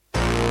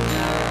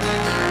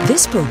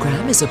This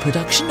programme is a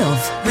production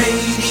of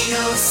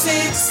Radio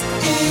 6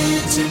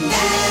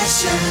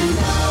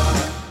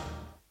 International.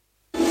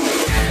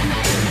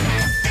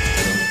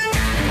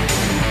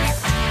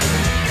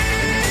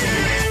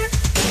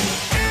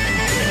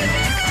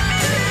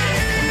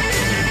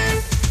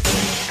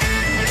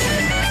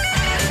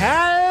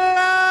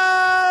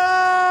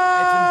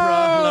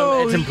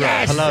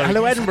 Yes.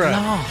 Hello, Edinburgh.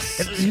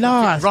 At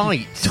last.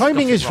 Right.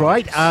 Timing is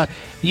right.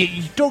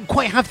 You don't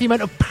quite have the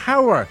amount of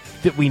power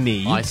that we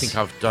need. I think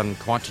I've done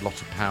quite a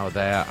lot of power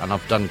there, and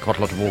I've done quite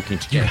a lot of walking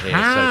to get here.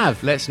 have.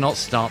 So let's not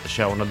start the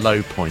show on a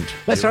low point.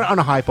 Let's start on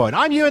a high point.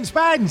 I'm Ewan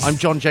Spence. I'm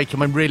John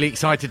Jacob. I'm really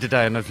excited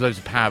today, and there's loads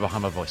of power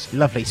behind my voice.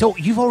 Lovely. So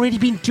you've already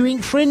been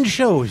doing Fringe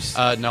shows?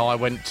 No, I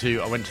went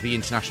to the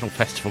International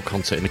Festival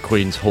concert in the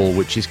Queen's Hall,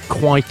 which is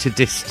quite a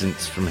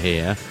distance from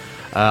here.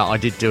 I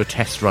did do a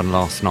test run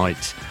last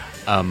night.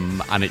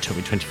 And it took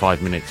me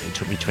 25 minutes. It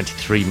took me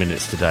 23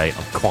 minutes today.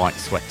 I'm quite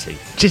sweaty.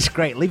 Just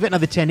great. Leave it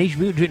another 10 each.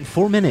 We'll do it in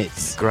 4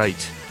 minutes.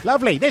 Great.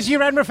 Lovely. This is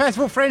your Edinburgh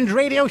Festival Fringe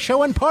radio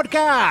show and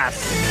podcast.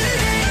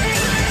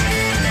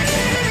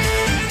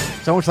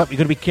 It's almost like we've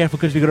got to be careful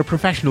because we've got a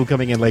professional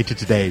coming in later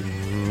today.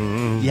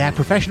 Yeah,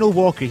 professional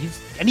walker.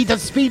 And he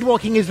does speed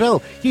walking as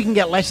well. You can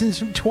get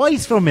lessons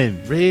twice from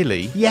him.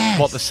 Really? Yes.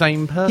 What, the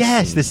same person?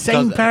 Yes, the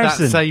same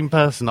person. That same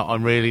person that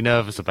I'm really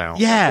nervous about.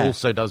 Yeah.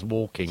 Also does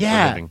walking for a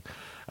Yeah. living.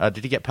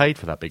 Did he get paid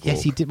for that big walk?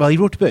 Yes, he did. Well, he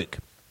wrote a book.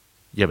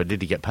 Yeah, but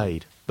did he get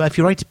paid? But if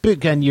you write a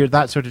book and you're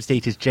that sort of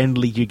status,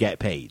 generally you get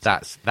paid.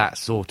 That's that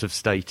sort of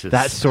status.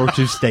 That sort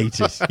of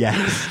status,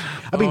 yes.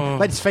 I mean,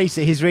 let's face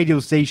it, his radio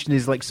station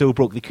is like so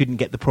broke they couldn't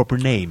get the proper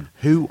name.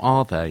 Who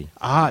are they?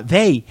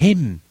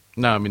 Him.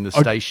 No, I mean the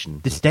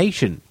station. The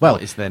station. Well,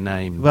 what is their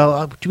name?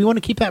 Well, do we want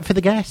to keep that for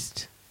the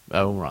guest?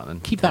 Oh, all right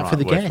then. Keep that All for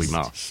the right, guest. We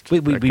must. We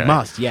Okay.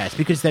 must, yes,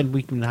 because then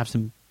we can have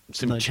some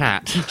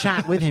chat. Some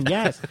chat with him,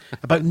 yes,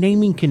 about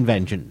naming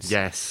conventions.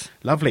 Yes.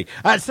 Lovely.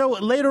 So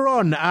later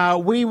on,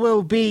 we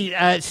will be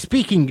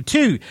speaking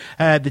to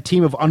the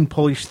team of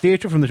Unpolished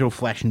Theatre from the show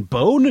Flesh and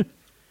Bone.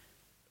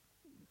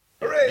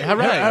 Hooray!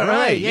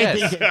 Hooray!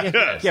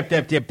 Yes.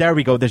 Yep. There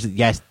we go.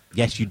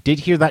 Yes, you did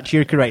hear that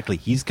cheer correctly.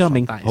 He's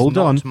coming. Hold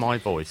on. Not my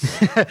voice.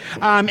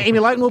 Amy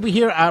Loughton will be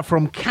here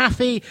from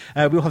Cathy.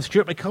 We'll have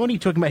Stuart Maconie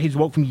talking about his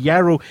walk from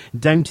Jarrow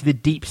down to the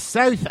deep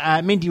south.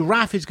 Mindy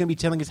Raff is going to be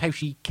telling us how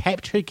she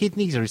kept her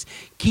kidneys or is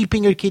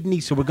keeping her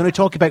kidneys. So we're going to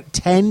talk about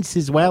tense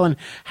as well and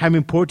how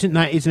important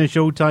that is in a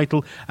show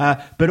title.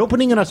 But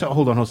opening us,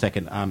 hold on a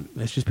second.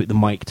 Let's just put the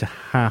mic to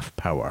half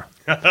power.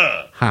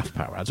 Half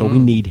power. That's all we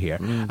need here.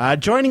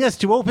 Joining us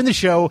to open the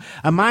show,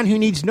 a man who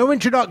needs no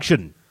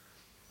introduction.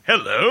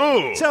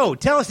 Hello. So,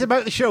 tell us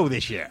about the show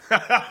this year.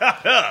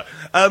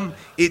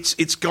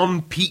 It's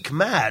gone peak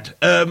mad.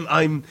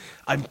 I'm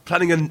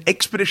planning an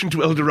expedition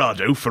to El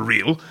Dorado for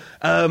real.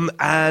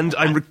 And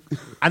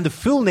the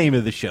full name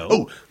of the show.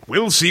 Oh,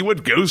 Will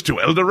Seaward goes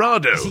to El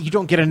Dorado. See, you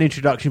don't get an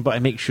introduction, but I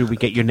make sure we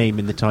get your name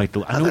in the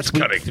title. I know that's it's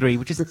week cunning. 3,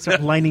 which is sort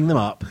of lining them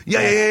up.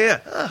 Yeah.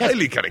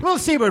 Highly cunning. Will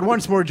Seaward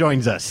once more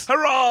joins us.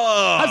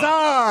 Hurrah!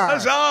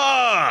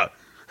 Huzzah!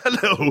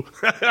 Hello.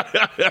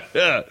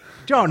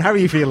 John, how are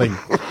you feeling?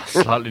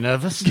 Slightly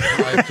nervous.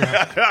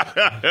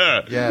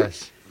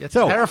 Yes.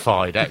 So,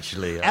 terrified,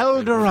 actually.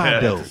 El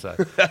Dorado,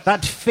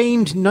 that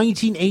famed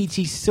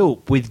 1980s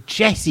soap with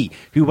Jessie,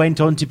 who went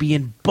on to be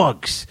in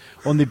Bugs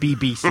on the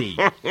BBC.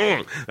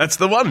 That's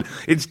the one.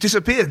 It's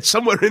disappeared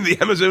somewhere in the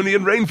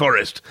Amazonian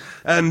rainforest.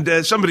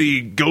 And somebody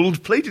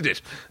gold-plated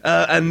it.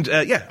 I'm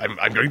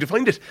going to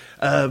find it.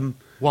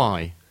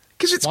 Why?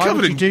 Because it's Why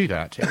covered would in... you do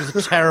that? It was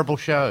a terrible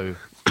show.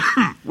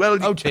 Well,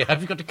 oh dear,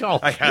 have you got a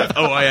cough? I have.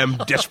 Oh, I am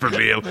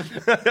desperately ill.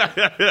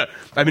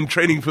 I'm in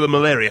training for the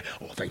malaria.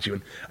 Oh, thanks,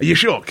 Ewan. Are you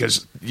sure?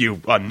 Because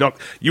you are not...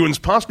 Ewan's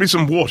passed me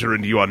some water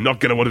and you are not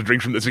going to want to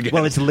drink from this again.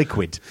 Well, it's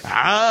liquid.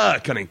 Ah,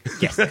 cunning.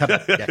 Yes,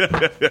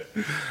 yes.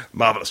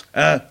 Marvellous.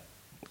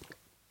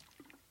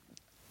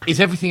 Is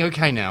everything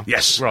okay now?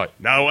 Yes. Right.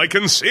 Now I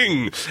can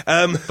sing.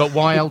 But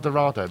why El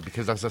Dorado?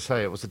 Because, as I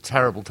say, it was a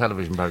terrible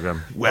television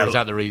programme. Well, or is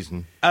that the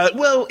reason?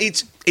 Well,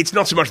 it's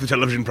not so much the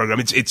television programme.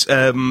 It's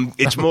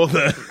more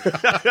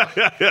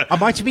the... I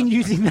might have been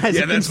using that as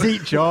a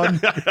conceit, John.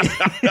 But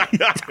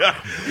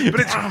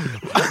it's...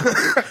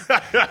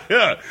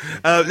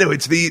 no,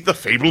 it's the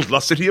fabled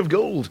Lost City of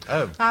Gold.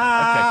 Oh.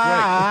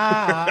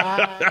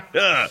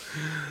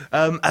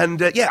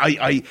 Okay,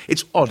 great.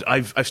 It's odd.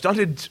 I've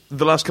started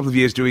the last couple of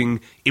years doing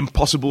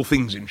impossible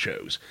things in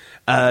shows.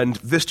 And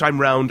this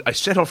time round, I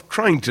set off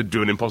trying to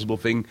do an impossible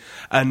thing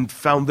and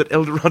found that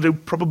El Dorado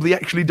probably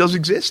actually does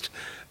exist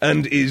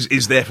and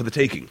is there for the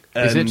taking.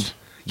 Is And it?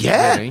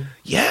 Yeah. Really?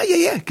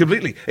 Yeah,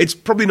 completely. It's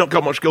probably not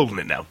got much gold in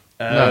it now.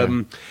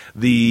 No.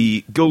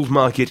 The gold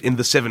market in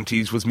the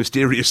 70s was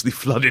mysteriously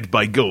flooded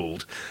by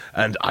gold,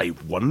 and I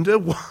wonder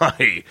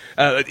why.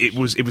 It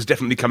was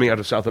definitely coming out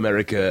of South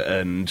America,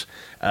 and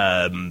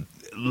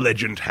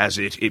legend has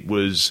it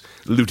was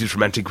looted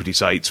from antiquity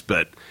sites,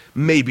 but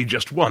maybe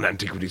just one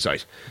antiquity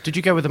site. Did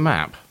you go with a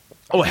map?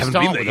 Oh, I haven't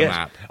Start been there with a yet.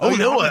 map. Oh, you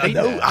no, haven't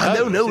been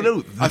there?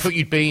 no. I thought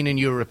you'd been and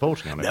you were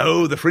reporting on it.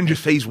 No, the Fringe is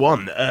phase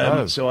 1.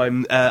 Oh. So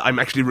I'm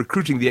actually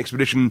recruiting the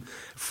expedition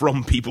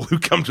from people who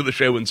come to the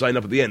show and sign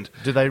up at the end.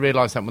 Do they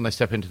realise that when they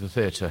step into the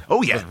theatre?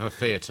 Oh, yeah. The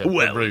theatre,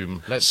 Well, the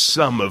room.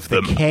 some of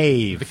them.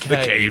 Cave. The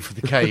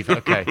cave,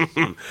 okay.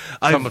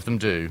 Some of them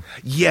do.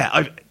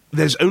 Yeah,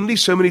 there's only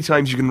so many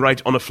times you can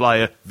write on a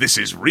flyer, "This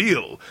is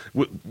real,"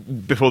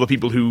 before the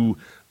people who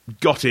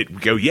got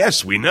it go,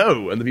 "Yes, we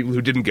know," and the people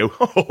who didn't go,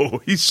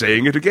 "Oh, he's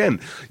saying it again."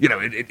 You know,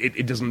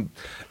 it doesn't.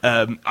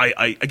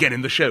 I again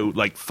in the show,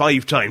 like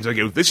 5 times, I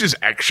go, "This is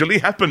actually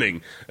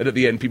happening," and at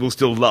the end, people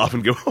still laugh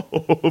and go,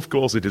 "Oh, of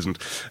course it isn't,"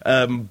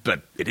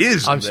 but it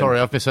is. I'm sorry,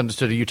 I've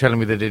misunderstood. Are you telling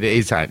me that it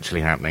is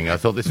actually happening? I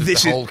thought this was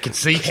the whole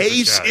conceit of the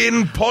case show.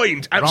 in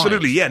point.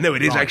 Absolutely, Right. yeah. No,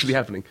 it is Right. actually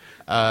happening.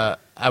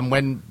 And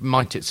when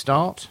might it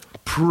start?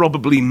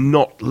 Probably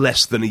not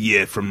less than a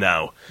year from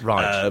now.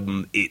 Right.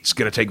 It's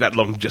going to take that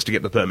long just to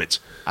get the permits.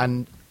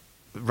 And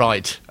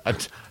right, I You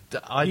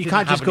didn't can't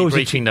have just any go as a-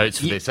 briefing notes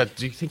for you- this.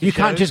 Do you think You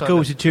can't just go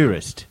as a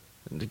tourist.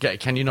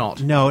 Can you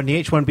not? No, and the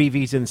H-1B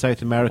visa in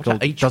South America...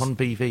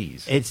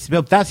 H-1B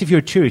Well, that's if you're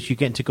a tourist, you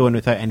get to go in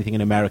without anything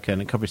in America,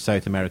 and it covers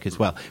South America as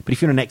well. But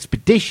if you're on an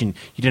expedition,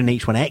 you do an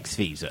H-1X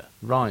visa,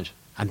 Right.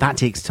 and that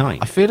takes time.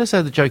 I feel as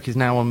though the joke is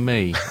now on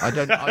me. I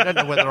don't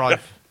know whether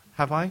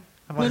have I?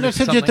 Have I No, missed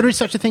so something? there is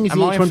such a thing as Am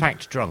the I in H-1...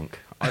 fact drunk?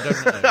 I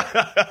don't know.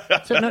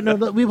 So, no,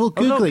 look, we will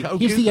Google look, it. oh,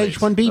 Here's the Google it.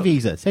 H-1B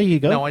visa. There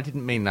you go. No, I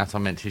didn't mean that. I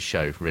meant his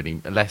show,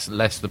 really. Less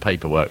the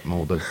paperwork,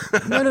 more the...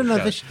 No,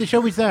 the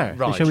show is there.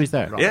 Right. The show is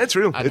there. Right. Yeah, it's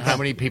real. And how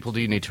many people do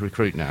you need to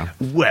recruit now?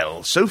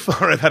 Well, so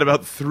far I've had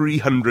about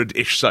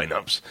 300-ish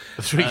sign-ups.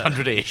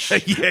 300-ish.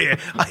 Yeah,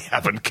 I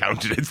haven't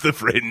counted. It's the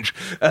Fringe.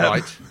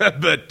 Right.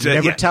 But,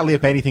 Never yeah, tally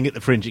up anything at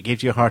the Fringe. It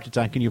gives you a heart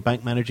attack and your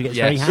bank manager gets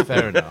very Yes, happy.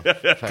 fair enough.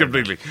 Fair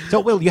completely.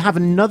 So, Will, you have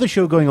another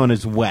show going on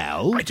as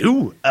well. I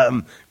do.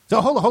 So,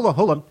 hold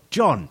on.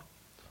 John, enough.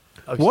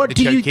 Oh, What the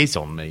do joke you- is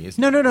on me,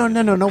 isn't no,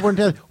 we're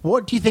not.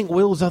 What do you think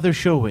Will's other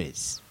show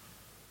is?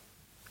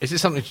 it? Is it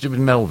something to do with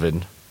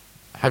Melvin?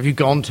 Have you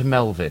gone to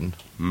Melvin?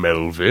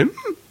 Melvin?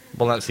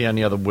 Well, that's the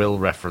only other Will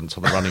reference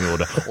on the running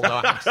order. Although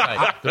I have to say,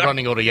 the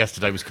running order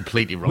yesterday was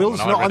completely wrong. Will's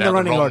and I not read on the out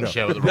running wrong order.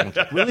 Show at the wrong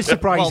show. Will is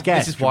surprise Well,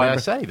 guest. this is why remember?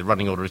 I say the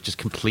running order is just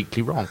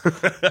completely wrong.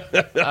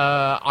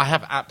 I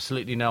have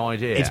absolutely no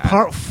idea. It's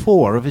part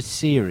 4 of a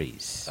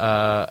series.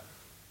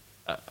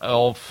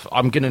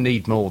 I'm going to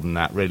need more than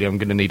that, really. I'm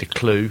going to need a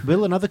clue.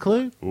 Will, another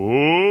clue?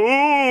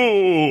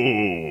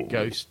 Oh!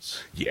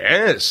 Ghosts.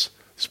 Yes.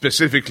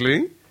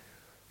 Specifically,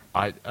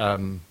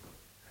 Edinburgh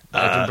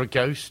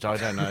Ghost. I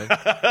don't know.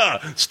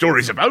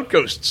 stories about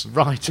ghosts.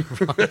 right.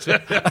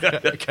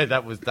 Okay,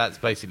 that's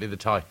basically the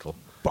title.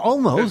 But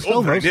almost.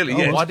 Oh, very almost. nearly,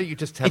 yes. Why don't you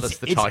just tell us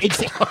the title? It's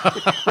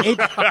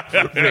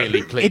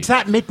really, please. it's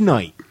at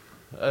midnight.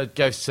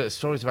 Ghosts.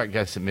 Stories about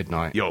ghosts at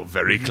midnight. You're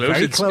very close.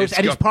 Very close.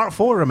 And it's part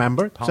 4,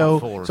 remember? Part so,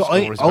 4 of so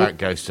stories I'll- about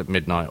ghosts at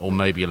midnight, or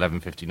maybe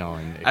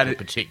 11:59 if And you're it-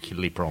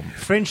 particularly prompt.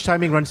 Fringe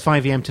timing runs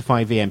 5 a.m. to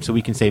 5 a.m., so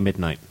we can say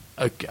midnight.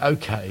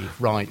 Okay,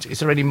 right. Is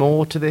there any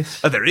more to this?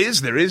 There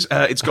is.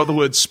 It's got the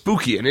word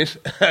spooky in it.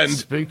 And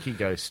Spooky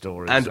ghost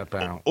stories and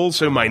about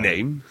also my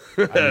name.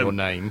 and your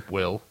name,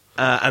 Will.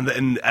 And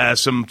then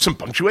some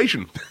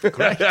punctuation.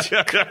 Great.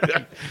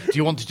 Do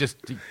you want to just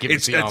give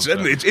us the answer?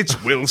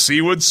 It's Will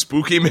Seaward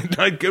Spooky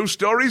Midnight Ghost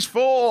Stories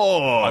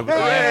 4. I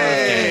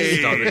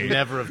would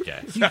never have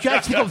guessed. You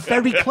actually got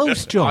very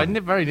close, John.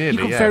 Very nearly,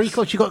 You got yes. very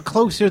close. You got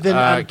closer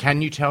than...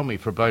 Can you tell me,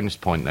 for a bonus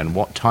point then,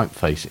 what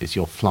typeface is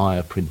your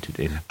flyer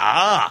printed in?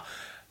 Ah.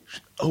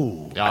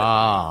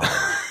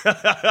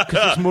 Because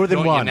there's more than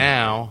Not you one.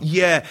 now.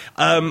 Yeah.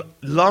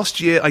 Last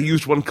year I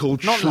used one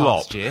called Not Schlop.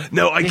 last year.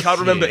 No, I This can't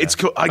remember. year.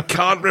 I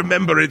can't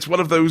remember. It's one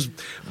of those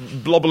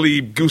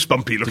blobbly,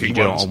 goosebumpy Did looking you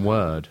do it ones. on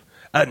Word?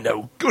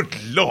 No, good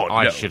lord,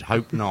 I no. should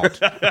hope not.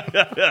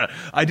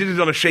 I did it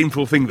on a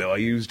shameful thing though. I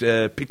used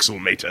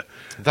Pixelmator.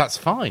 That's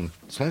fine.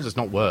 As long as it's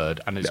not Word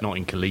and it's not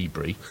in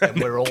Calibri,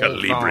 then we're all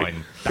Calibri.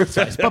 fine.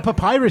 But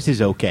Papyrus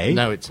is okay.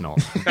 No, it's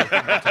not.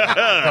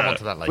 Come on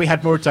to that later. We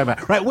had more time.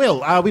 Right,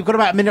 Will, we've got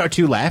about a minute or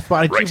two left, but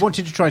I Right. do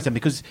wanted to try something,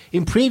 because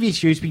in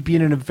previous years we've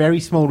been in a very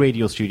small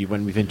radio studio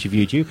when we've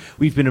interviewed you.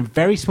 We've been in a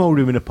very small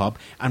room in a pub,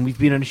 and we've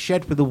been in a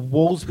shed where the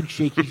walls would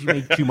shake if you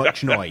made too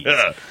much noise.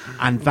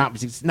 And that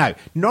was... Now,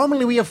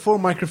 normally we have 4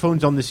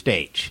 microphones on the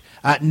stage.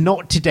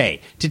 Not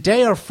today.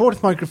 Today our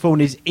 4th microphone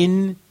is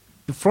in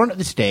the front of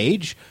the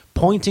stage,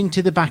 pointing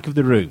to the back of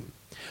the room.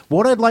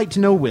 What I'd like to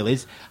know, Will,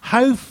 is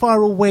how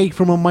far away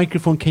from a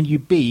microphone can you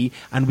be,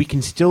 and we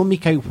can still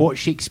make out what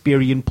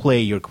Shakespearean play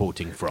you're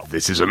quoting from?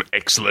 This is an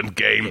excellent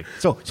game.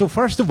 So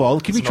first of all,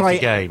 can we It's not try... a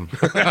game.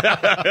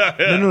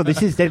 No,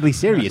 this is deadly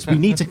serious. We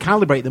need to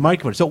calibrate the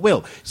microphone. So,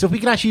 Will, if we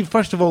can ask you,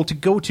 first of all, to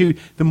go to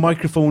the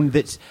microphone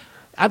that's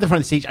at the front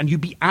of the stage, and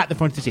you'd be at the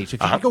front of the stage. So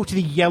if you could go to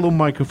the yellow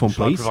microphone,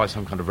 Shall I please. provide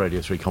some kind of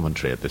Radio 3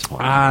 commentary at this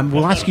point?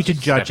 We'll ask you to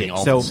judge Stepping it.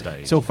 off So,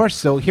 the stage.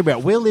 so here we are.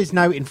 Will is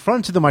now in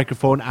front of the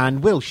microphone,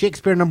 and Will,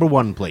 Shakespeare number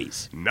 1,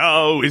 please.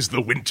 Now is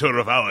the winter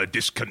of our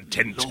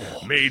discontent,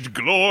 made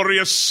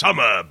glorious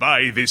summer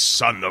by this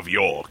son of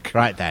York.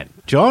 Right then,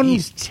 John.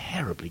 He's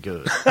terribly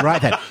good.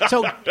 Right then.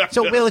 So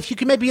Will, if you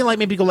could maybe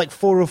go like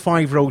 4 or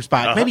 5 rows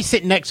back, maybe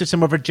sit next to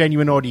some of our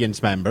genuine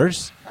audience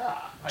members.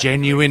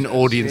 Genuine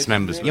audience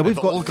members. Yeah, we've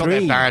got all got 3.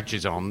 their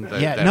badges on.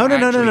 Yeah, no.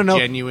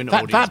 Genuine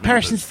audience That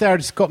person's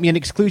third's got me an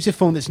exclusive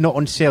phone that's not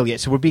on sale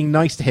yet, so we're being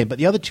nice to him. But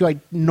the other 2,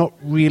 I'm not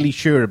really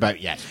sure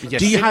about yet. Yes,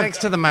 Do you sit have next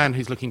to the man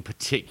who's looking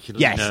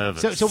particularly Yes.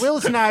 nervous. So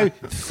Will's now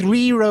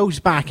 3 rows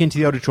back into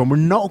the auditorium. We're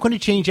not going to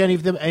change any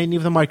of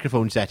the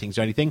microphone settings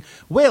or anything.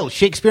 Will,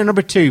 Shakespeare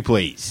number 2,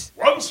 please.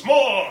 Once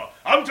more,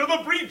 unto the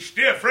breach,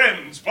 dear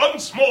friends,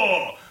 once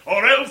more,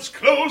 or else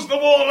close the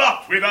wall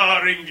up with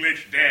our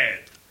English dead.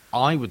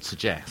 I would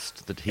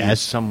suggest that he's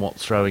Yes. somewhat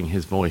throwing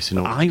his voice in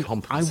order to I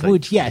compensate.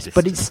 would, for yes, the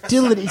but it's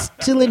distance.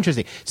 still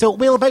interesting. So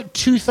Will, about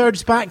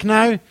 2/3 back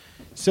now.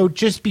 So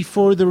just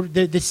before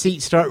the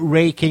seats start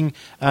raking,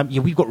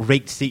 we've got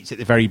raked seats at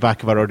the very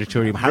back of our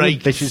auditorium. How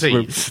Raked ambitious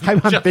seats. How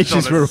Just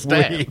ambitious on a were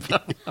step. we?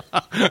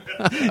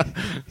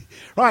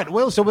 Right,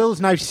 Will. So Will's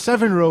now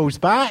 7 rows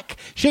back.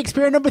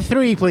 Shakespeare number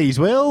 3, please,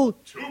 Will.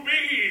 To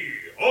be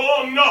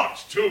or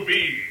not to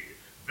be,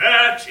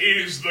 that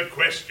is the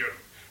question.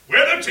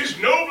 Whether 'tis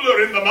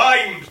nobler in the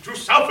mind to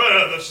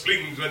suffer the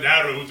slings and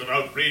arrows of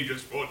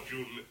outrageous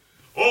fortune,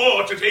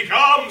 or to take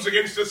arms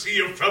against a sea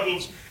of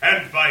troubles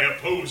and by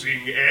opposing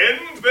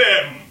end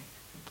them.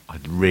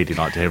 I'd really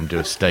like to hear him do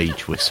a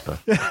stage whisper.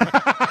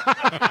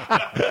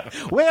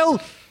 Will,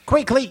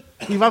 quickly,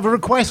 we have a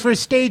request for a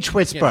stage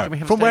whisper can we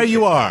have a from where stage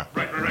you whisper? are.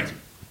 Right.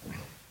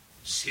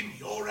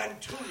 Signor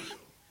Antonio,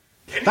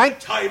 any Thank-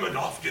 time and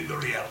oft in the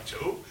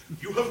Rialto,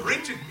 you have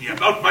rated me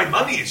about my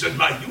monies and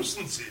my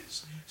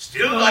usances.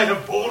 Still I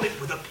have borne it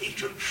with a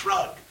patient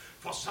shrug,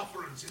 for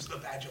sufferance is the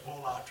badge of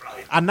all our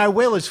tribe. And now,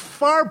 Will, as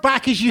far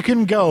back as you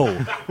can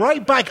go.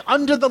 Right back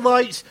under the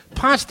lights,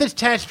 past the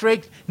test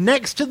rig,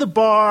 next to the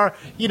bar,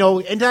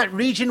 in that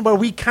region where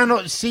we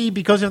cannot see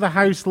because of the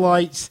house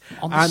lights.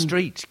 On the And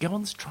street. Try it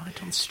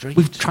on the street.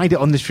 We've tried it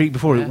on the street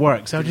before, it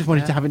works. So I just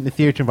wanted to have it in the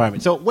theatre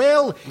environment. So,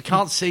 Will, We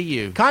can't see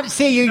you. can't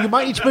see you. You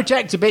might need to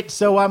project a bit.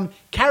 So,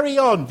 carry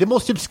on. The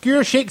most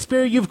obscure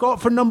Shakespeare you've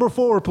got for number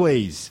 4,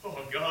 please. Oh,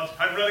 God,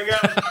 I'm running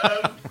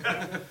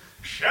out.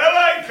 Shall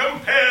I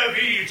compare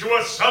thee to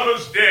a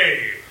summer's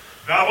day?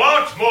 Thou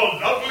art more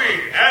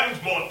lovely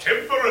and more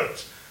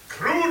temperate.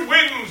 Crude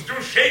winds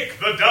do shake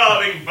the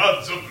darling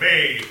buds of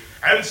May,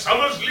 and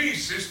summer's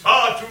lease is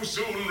far too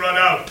soon run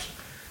out.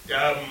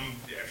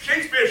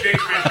 Shakespeare.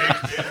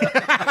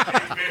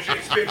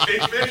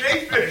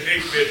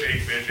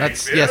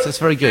 Yes, that's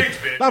very good.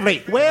 Shakespeare.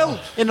 Lovely. Will,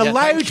 in a Yeah,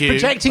 loud, thank you.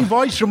 projecting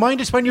voice,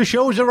 remind us when your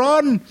shows are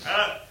on.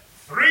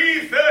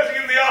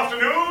 3:30 in the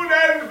afternoon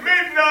and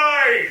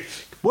midnight.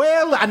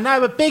 Will, and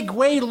now a big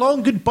way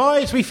long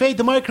goodbye as we fade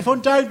the microphone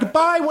down.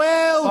 Goodbye,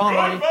 Will.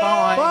 Bye.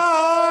 Bye.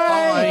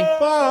 Bye.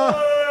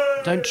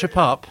 Bye. Don't trip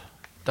up.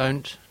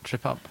 Don't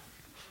trip up.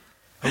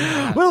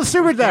 Will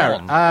Seaward there,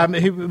 Go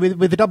who,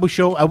 with the double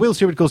show. Will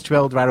Seaward goes to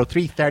Eldorado,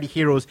 3:30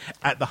 Heroes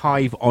at the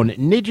Hive on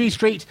Nidri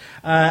Street,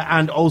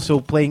 and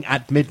also playing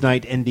at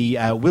midnight in the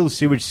Will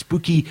Seaward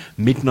Spooky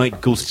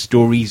Midnight Ghost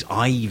Stories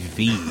IV,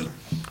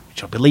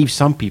 which I believe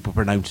some people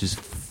pronounce as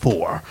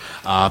 4,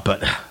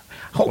 but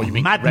what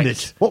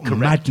madness! What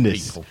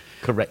madness! People.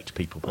 Correct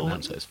people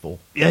pronounce it as 4.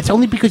 Yeah, it's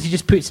only because he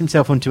just puts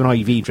himself onto an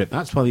IV drip.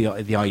 That's why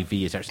the IV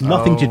is there. It's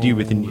nothing to do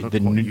with the look what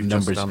you've just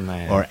numbers done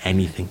there. or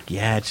anything.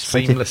 Yeah, it's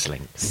Seamless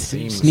link.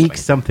 Seamless sneak link.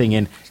 something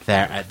in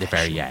there at the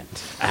very end.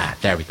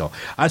 There we go.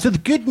 So the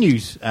good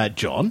news,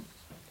 John,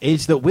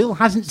 is that Will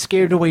hasn't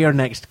scared away our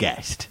next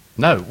guest.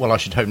 No, well, I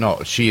should hope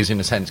not. She is, in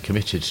a sense,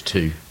 committed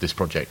to this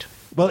project.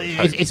 Well,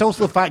 it's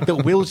also the fact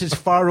that Will's as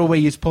far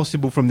away as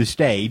possible from the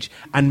stage,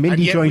 and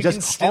Mindy yet joins we can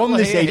us still on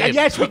the hear stage. him. And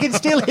yes, we can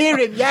still hear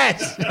him,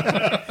 yes!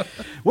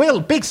 Will,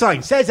 big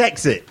sign, says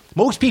exit.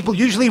 Most people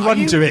usually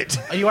run to it.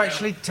 Are you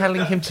actually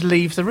telling him to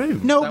leave the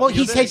room? No, Is that well, what he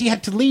you're says doing? he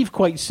had to leave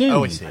quite soon.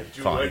 Oh, I see. I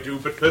Fine. do,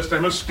 but first I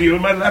must steal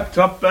my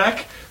laptop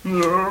back.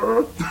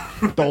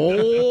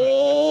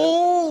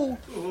 Oh!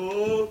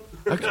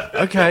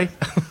 Okay.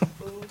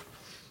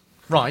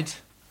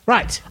 Right.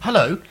 Right,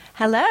 Hello.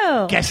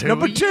 Hello. guest Who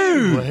number are you? 2,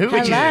 Who are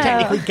which is you?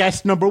 technically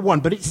guest number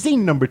 1, but it's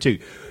scene number 2.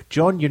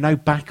 John, you're now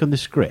back on the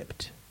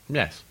script.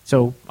 Yes,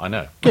 So, I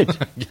know. good.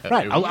 Yeah,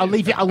 Right, who are I'll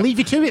leave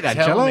you to it then,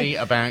 Tell shall me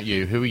about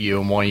you. Who are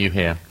you and why are you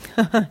here?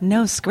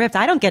 No script.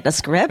 I don't get a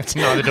script.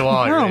 Neither do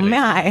I, Oh, really.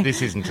 my.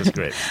 This isn't a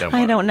script, don't I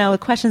worry. don't know.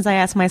 Questions I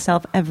ask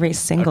myself every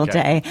single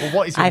Okay. day. Well,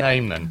 what is your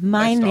name, then?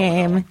 My Let's start with that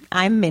name, one.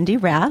 I'm Mindy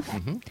Raff.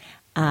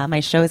 My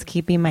show is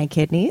Keeping My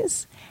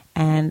Kidneys.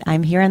 And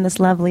I'm here on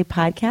this lovely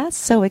podcast,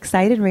 so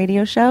excited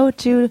radio show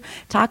to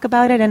talk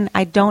about it. And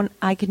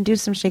I can do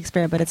some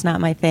Shakespeare, but it's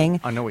not my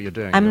thing. I know what you're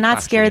doing. I'm You're not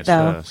flashing scared his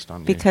though, thirst,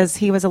 aren't you? because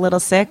he was a little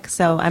sick.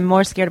 So I'm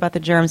more scared about the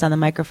germs on the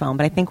microphone,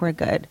 but I think we're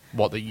good.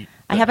 What, that you,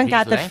 I haven't he's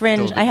got the left,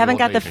 fringe. or I haven't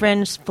you're got the leaving?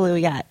 fringe flu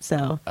yet,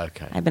 so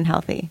Okay. I've been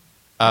healthy.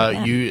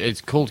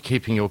 It's called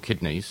keeping your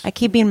kidneys. I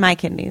keep being my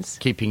kidneys.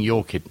 Keeping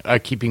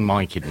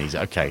my kidneys.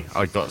 Okay,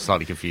 I got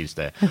slightly confused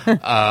there.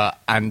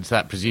 And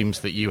that presumes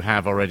that you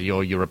have already,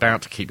 or you're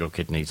about to keep your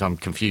kidneys. I'm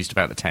confused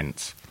about the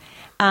tense.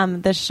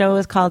 The show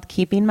is called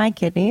Keeping My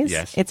Kidneys.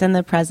 Yes. It's in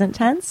the present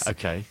tense.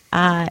 Okay.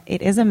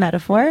 It is a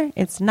metaphor.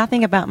 It's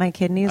nothing about my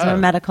kidneys or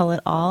medical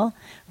at all.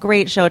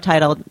 Great show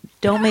title.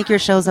 Don't make your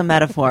shows a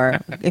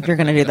metaphor if you're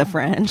going to do the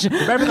Fringe.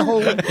 Remember the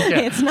whole...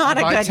 It's not a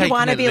Have I good... You taken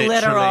want to it be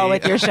literal literally?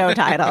 with your show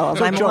titles.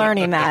 I'm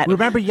learning that.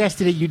 Remember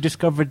yesterday you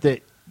discovered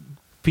that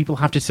people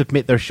have to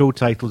submit their show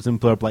titles and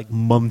blurb like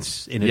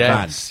months in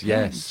advance.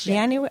 Yes.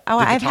 January. Oh,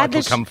 Did the I've had title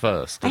this. come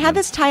first? I had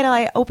this title.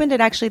 I opened it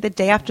actually the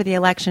day after the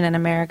election in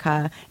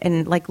America,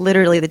 and like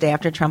literally the day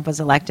after Trump was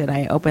elected.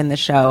 I opened the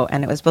show,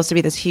 and it was supposed to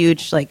be this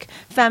huge like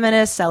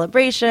feminist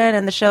celebration,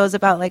 and the show is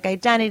about like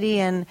identity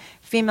and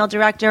female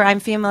director. I'm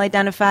female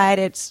identified.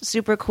 It's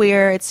super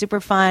queer. It's super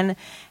fun,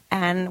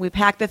 and we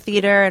packed the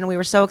theater, and we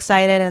were so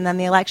excited. And then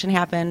the election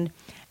happened,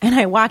 and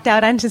I walked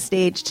out onto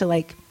stage to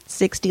like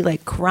 60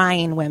 like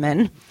crying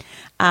women.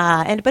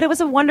 But it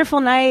was a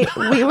wonderful night.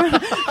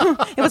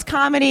 It was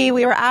comedy.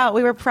 We were out.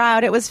 We were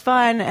proud. It was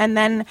fun. And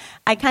then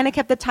I kind of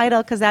kept the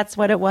title because that's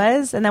what it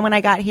was. And then when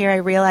I got here, I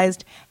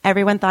realized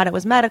everyone thought it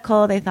was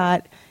medical. They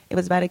thought it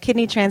was about a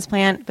kidney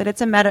transplant. But it's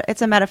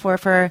a metaphor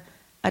for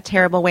a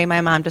terrible way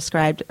my mom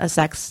described a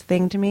sex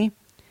thing to me.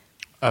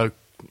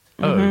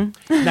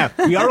 Now,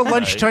 we are a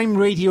lunchtime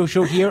radio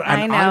show here,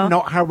 and I know. I'm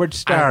not Howard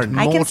Stern.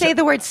 I can say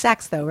the word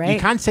sex, though, right? You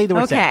can't say the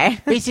word Okay.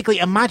 sex. Basically,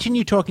 imagine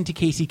you talking to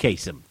Casey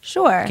Kasem.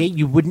 Sure. Okay,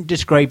 you wouldn't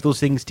describe those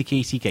things to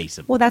Casey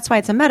Kasem. Well, that's why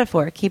it's a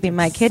metaphor, keeping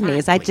my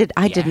kidneys. I did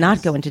not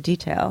Yes. go into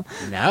detail.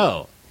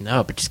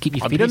 No, but just keep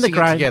your I'm feet on the piecing it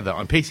ground. together.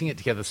 I'm piecing it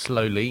together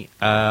slowly.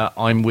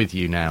 I'm with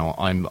you now.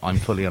 I'm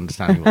fully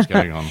understanding what's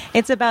going on.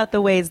 It's about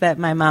the ways that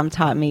my mom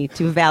taught me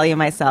to value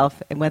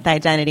myself with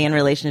identity and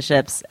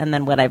relationships, and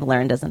then what I've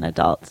learned as an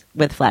adult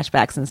with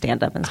flashbacks and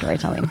stand-up and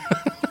storytelling.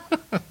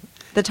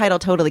 The title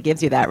totally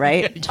gives you that,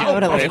 right?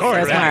 Totally. Of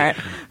course, So smart.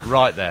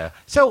 Right there.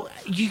 So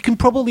you can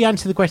probably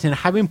answer the question,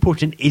 how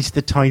important is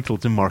the title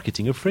to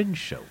marketing a Fringe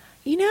show?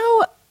 You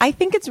know, I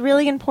think it's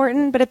really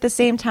important, but at the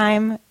same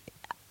time,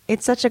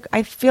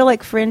 I feel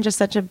like Fringe is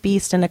such a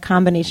beast and a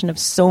combination of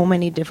so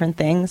many different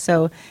things.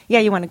 So, yeah,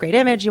 you want a great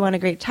image, you want a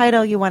great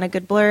title, you want a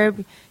good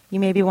blurb, you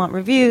maybe want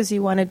reviews,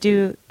 you want to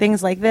do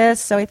things like this.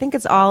 So I think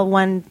it's all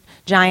one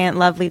giant,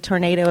 lovely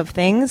tornado of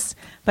things.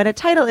 But a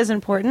title is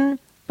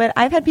important. But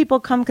I've had people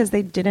come because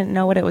they didn't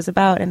know what it was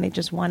about and they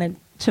just wanted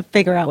to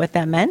figure out what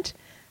that meant.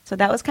 So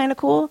that was kind of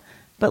cool.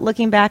 But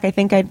looking back, I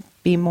think I'd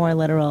be more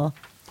literal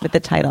with the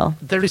title.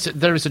 There is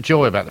a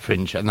joy about the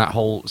Fringe and that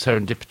whole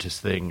serendipitous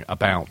thing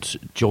about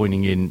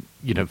joining in,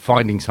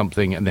 finding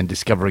something and then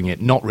discovering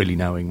it, not really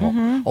knowing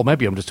what. Or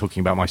maybe I'm just talking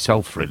about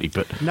myself, really.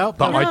 But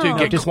I do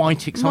get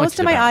quite excited. Most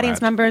of my about audience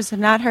that. members have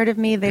not heard of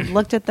me. They've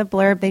looked at the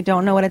blurb. They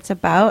don't know what it's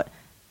about.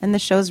 And the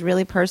show's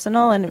really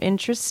personal and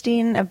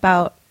interesting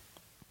about...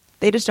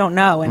 They just don't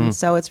know. And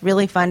so it's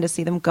really fun to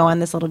see them go on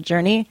this little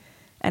journey.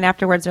 And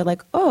afterwards they're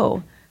like,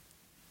 oh...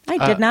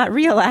 I did not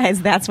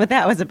realize that's what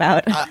that was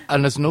about.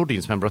 And as an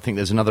audience member, I think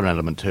there's another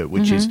element to it,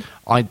 which is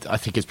I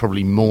think it's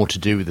probably more to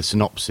do with the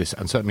synopsis,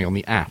 and certainly on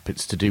the app,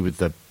 it's to do with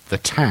the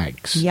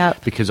tags.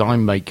 Yep. Because I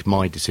make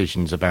my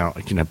decisions about,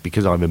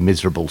 because I'm a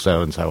miserable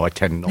so-and-so, I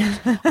tend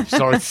not, I'm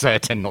sorry to say, I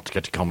tend not to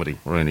go to comedy,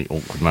 really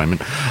awkward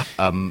moment.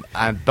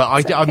 But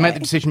I make the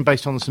decision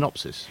based on the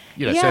synopsis.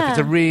 So if it's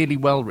a really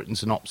well-written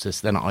synopsis,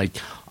 then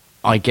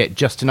I get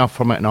just enough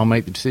from it and I'll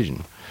make the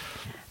decision.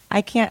 I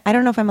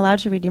don't know if I'm allowed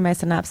to read you my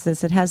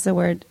synopsis. It has the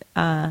word,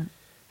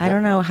 I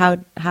don't know how,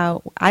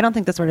 I don't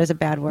think this word is a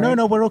bad word.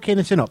 No, we're okay in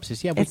the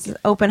synopsis. Yeah, It's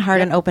open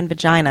heart and open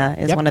vagina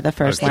is one of the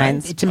first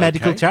lines. It's a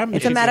medical term.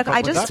 It's a medical.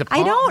 I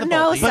don't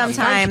know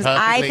sometimes.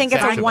 I think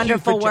it's a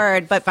wonderful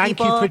word, but thank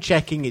you for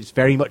checking. It's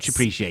very much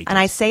appreciated. And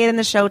I say it in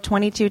the show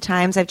 22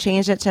 times. I've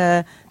changed it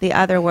to the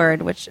other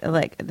word, which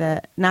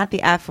not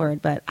the F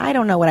word, but I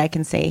don't know what I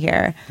can say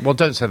here. Well,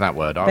 don't say that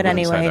word. But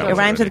anyway, it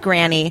rhymes with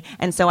granny,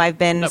 and so I've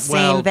been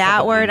saying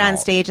that word on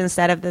stage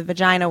instead of the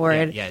vagina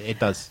word. Yeah, it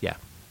does. Yeah,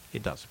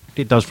 it does.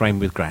 It does rhyme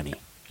with granny.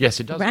 Yes,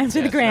 it does. Rhymes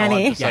with granny.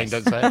 No, I'm just saying,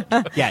 don't say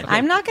it. Yeah,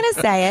 I'm not going to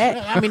say it.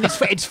 I mean,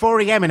 it's 4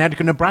 a.m. in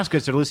Edinburgh,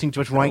 Nebraska, so they're listening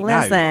to us right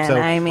now. Listen, So,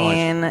 I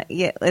mean,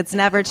 it's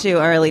never too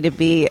early to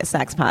be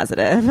sex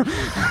positive.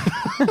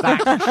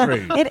 that's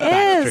true. It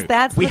is.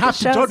 That's we what have the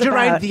to show's dodge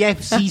around about. the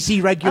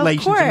FCC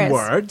regulations Of and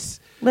course. words.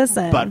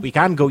 Listen. But we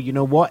can go, you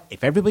know what?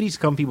 If everybody's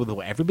comfy with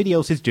what everybody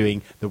else is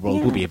doing, the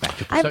world will be a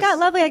better place. I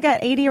got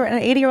an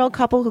 80-year-old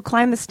couple who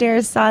climbed the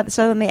stairs, saw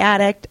in the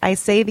attic. I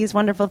say these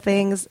wonderful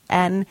things,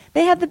 and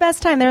they had the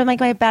best time. They were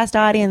like my best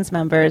audience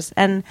members.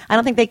 And I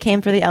don't think they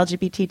came for the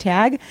LGBT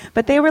tag,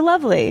 but they were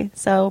lovely.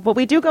 But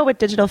we do go with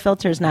digital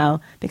filters now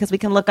because we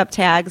can look up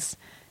tags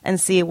and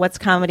see what's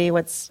comedy,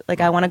 what's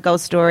like, I want a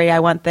ghost story,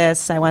 I want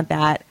this, I want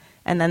that.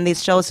 And then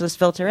these shows just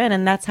filter in,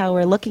 and that's how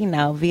we're looking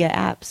now via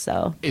apps.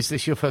 So, is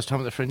this your first time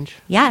at the Fringe?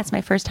 Yeah, it's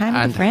my first time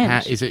at the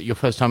Fringe. Is it your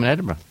first time in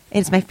Edinburgh?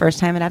 It's my first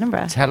time in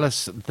Edinburgh. Tell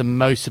us the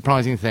most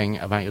surprising thing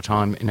about your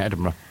time in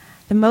Edinburgh.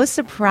 The most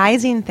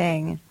surprising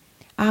thing,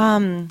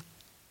 I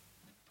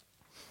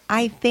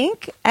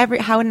think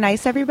how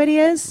nice everybody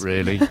is.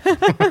 Really? You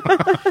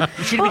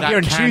should be here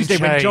on Tuesday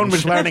when John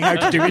was learning how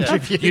to do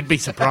interviews. You'd be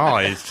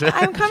surprised.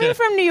 I'm coming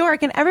from New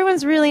York, and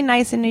everyone's really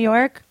nice in New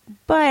York,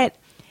 but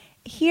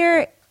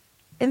here.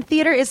 And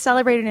theater is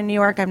celebrated in New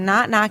York. I'm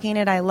not knocking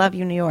it. I love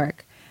you, New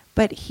York.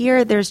 But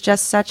here, there's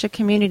just such a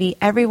community.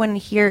 Everyone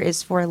here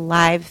is for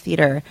live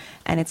theater.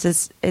 And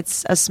it's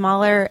a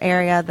smaller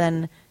area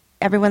than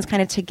everyone's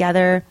kind of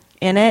together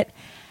in it.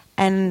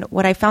 And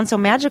what I found so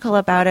magical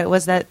about it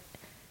was that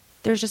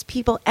there's just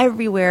people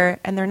everywhere.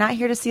 And they're not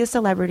here to see a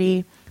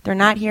celebrity. They're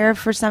not here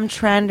for some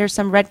trend or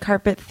some red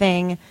carpet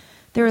thing.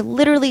 They're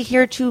literally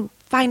here to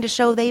find a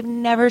show they've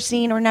never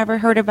seen or never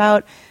heard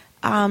about.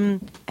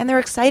 And they're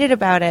excited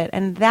about it.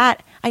 And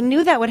that, I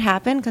knew that would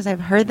happen because I've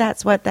heard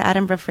that's what the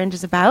Edinburgh Fringe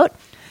is about.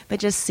 But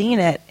just seeing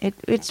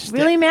it's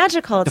really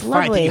magical. It's the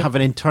lovely. fact that you have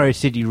an entire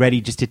city ready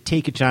just to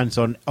take a chance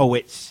on,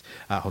 it's,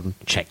 hold on,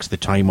 checks the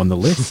time on the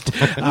list.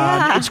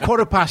 It's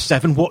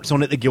 7:15. What's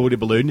on at the Gilded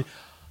Balloon?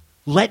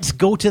 Let's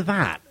go to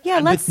that. Yeah,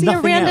 and let's see a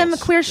random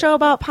queer show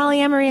about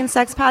polyamory and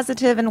sex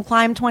positive and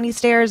climb 20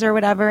 stairs or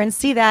whatever and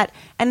see that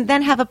and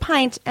then have a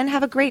pint and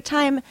have a great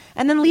time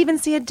and then leave and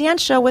see a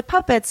dance show with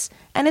puppets.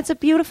 And it's a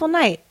beautiful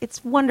night.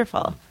 It's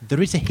wonderful.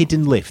 There is a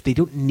hidden lift. They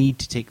don't need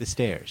to take the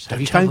stairs. Have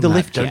you found the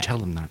lift yet? Don't tell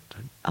them that.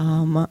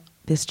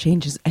 This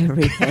changes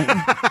everything.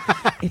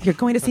 If you're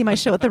going to see my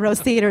show at the Rose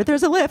Theater,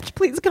 there's a lift.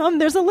 Please come.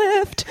 There's a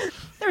lift.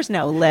 There's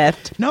no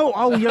lift.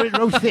 No, you're at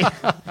Rose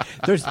Theater.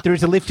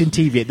 There's a lift in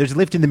TV. There's a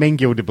lift in the main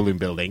Gilded Balloon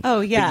building.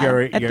 Oh,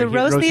 yeah. At the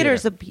Rose Theater,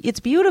 it's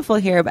beautiful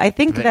here. But I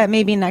think that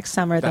maybe next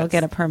summer they'll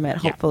get a permit,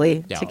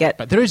 hopefully, to get...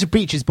 But there is a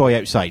Breeches Boy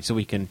outside, so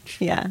we can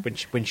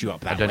winch you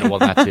up that I don't know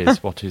what that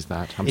is. What is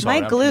that? I'm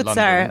sorry. My glutes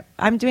are...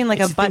 I'm doing like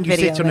it's a butt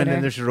video. You sit on it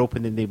and there's a rope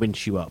and then they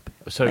winch you up.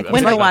 So like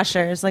window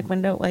washers, a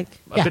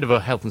bit of a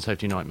health and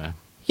safety nightmare.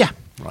 Yeah.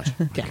 Right.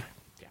 Yeah.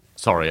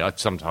 Sorry,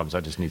 sometimes I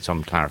just need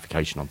some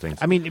clarification on things.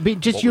 I mean,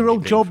 just your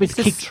old job is...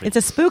 It's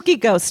a spooky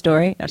ghost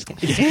story. No, just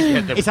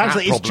kidding.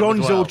 It's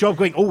John's old job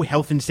going,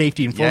 health and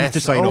safety and forms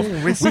to sign off.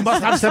 We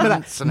must have some of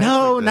that.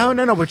 No.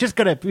 We're just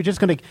gonna.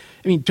 I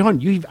mean,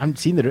 John, you haven't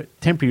seen the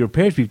temporary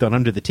repairs we've done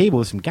under the table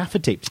with some gaffer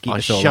tape to keep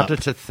us all up. I shudder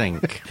to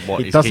think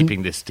what is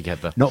keeping this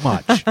together. Not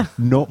much.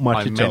 Not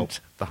much at all.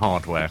 The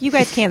hardware. You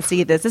guys can't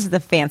see this. This is the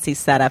fancy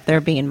setup.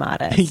 They're being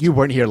modest. You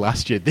weren't here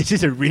last year. This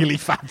is a really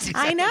fancy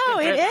setup. I know,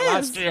 it is.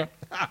 Last year.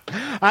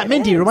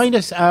 Mindy, remind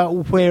us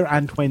where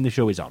and when the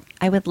show is on.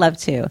 I would love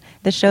to.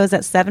 The show's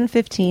at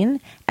 7:15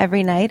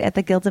 every night at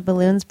the Gilded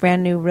Balloon's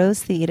brand new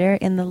Rose Theater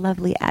in the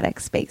lovely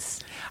attic space.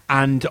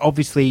 And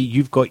obviously,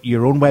 you've got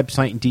your own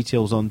website and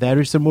details on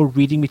there. Is there more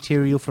reading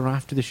material for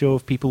after the show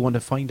if people want to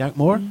find out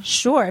more?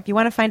 Sure. If you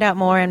want to find out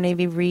more and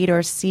maybe read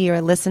or see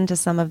or listen to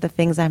some of the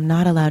things I'm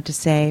not allowed to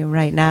say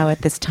right now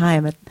at this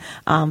time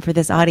for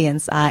this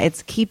audience,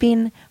 it's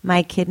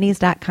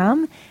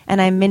keepingmykidneys.com.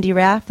 And I'm Mindy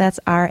Raff. That's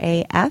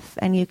RAF.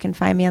 And you can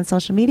find me on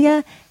social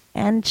media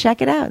and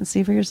check it out and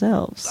see for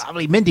yourselves.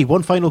 Lovely. Mindy,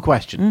 one final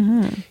question.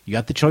 Mm-hmm. You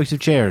had the choice of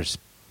chairs.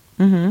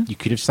 Mm-hmm. You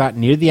could have sat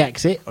near the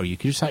exit, or you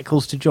could have sat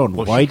close to John.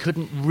 Well, Why? you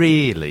couldn't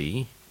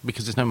really,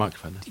 because there's no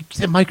microphone there.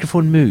 The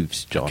microphone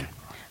moves, John. Okay.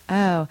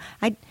 Oh,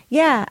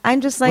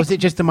 I'm just like... Was it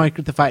just the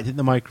fact that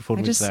the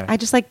microphone was there? I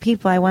just like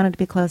people. I wanted to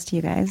be close to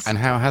you guys. And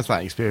how has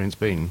that experience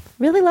been?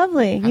 Really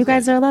lovely. You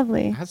guys are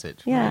lovely. Has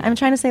it? Yeah, really? I'm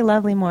trying to say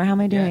lovely more. How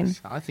am I doing?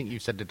 Yes, I think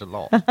you've said it a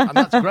lot. And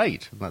that's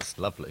great. That's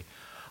lovely.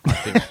 I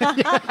think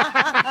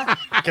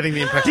getting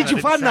the impression. Did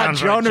you find that,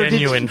 John, or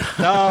genuine?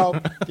 No,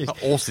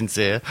 or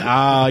sincere.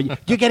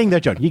 You're getting there,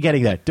 John. You're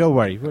getting there. Don't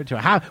worry. We're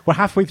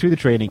halfway through the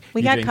training.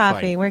 We got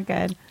coffee. Fine. We're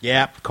good.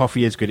 Yeah,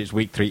 coffee is good. It's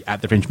week 3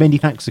 at the Fringe. Mindy,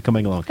 thanks for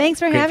coming along.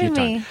 Thanks for having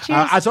me.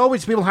 Cheers. As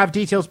always, we will have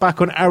details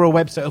back on our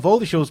website of all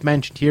the shows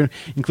mentioned here,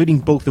 including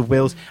both of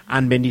Will's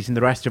and Mindy's and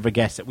the rest of our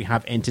guests that we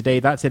have in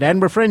today. That's at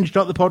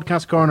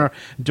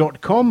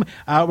edinburghfringe.thepodcastcorner.com.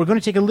 We're going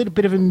to take a little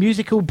bit of a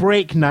musical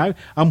break now.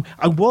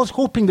 I was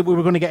hoping that we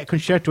were going to get a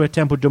concerto a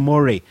tempo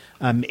d'amore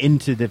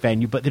into the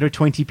venue, but they're a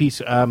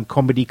 20-piece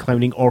comedy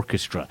clowning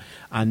orchestra.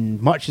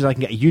 And much as I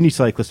can get a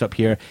unicyclist up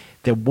here,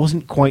 there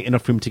wasn't quite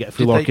enough room to get a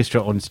full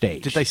orchestra on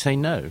stage. Did they say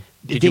no?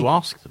 Did you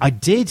ask them? I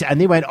did, and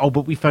they went,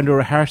 but we found a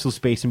rehearsal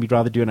space and we'd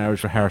rather do an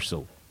hour's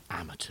rehearsal.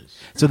 Amateurs.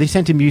 So they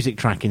sent a music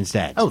track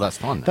instead. Oh, that's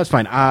fun. That's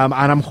fine. And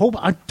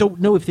I don't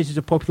know if this is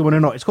a popular one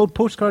or not. It's called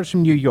Postcards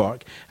from New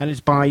York, and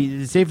it's by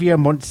Xavier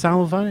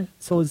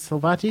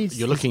Montsalvatis.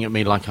 You're looking at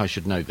me like I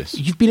should know this.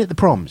 You've been at the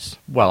proms.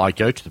 Well, I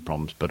go to the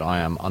proms, but I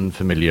am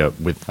unfamiliar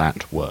with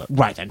that work.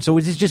 Right, and so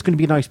is this just going to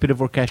be a nice bit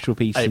of orchestral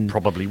piece? It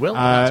probably will.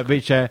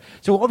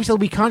 So obviously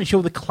we can't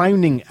show the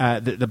clowning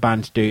that the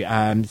band do.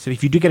 So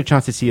if you do get a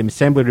chance to see them,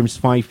 Assembly Rooms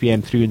 5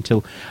 p.m. through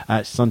until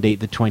Sunday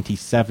the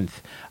 27th.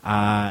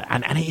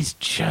 And it is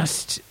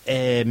just...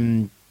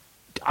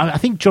 I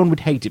think John would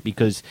hate it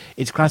because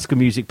it's classical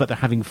music, but they're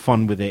having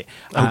fun with it.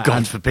 Oh,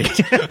 God forbid.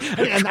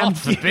 God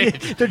forbid.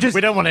 They're just,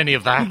 we don't want any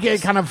of that. You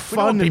get kind of fun. We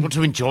don't want people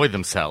to enjoy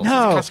themselves.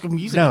 No, it's classical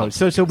music. No,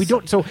 so we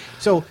don't. So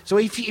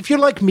if you're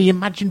like me,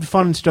 imagine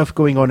fun stuff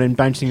going on and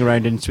bouncing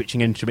around and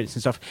switching instruments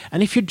and stuff.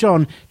 And if you're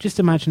John, just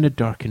imagine a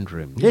darkened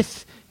room.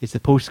 This is the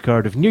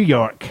postcard of New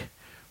York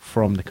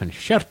from the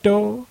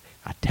Concerto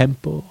a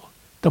Tempo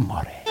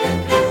d'Amore.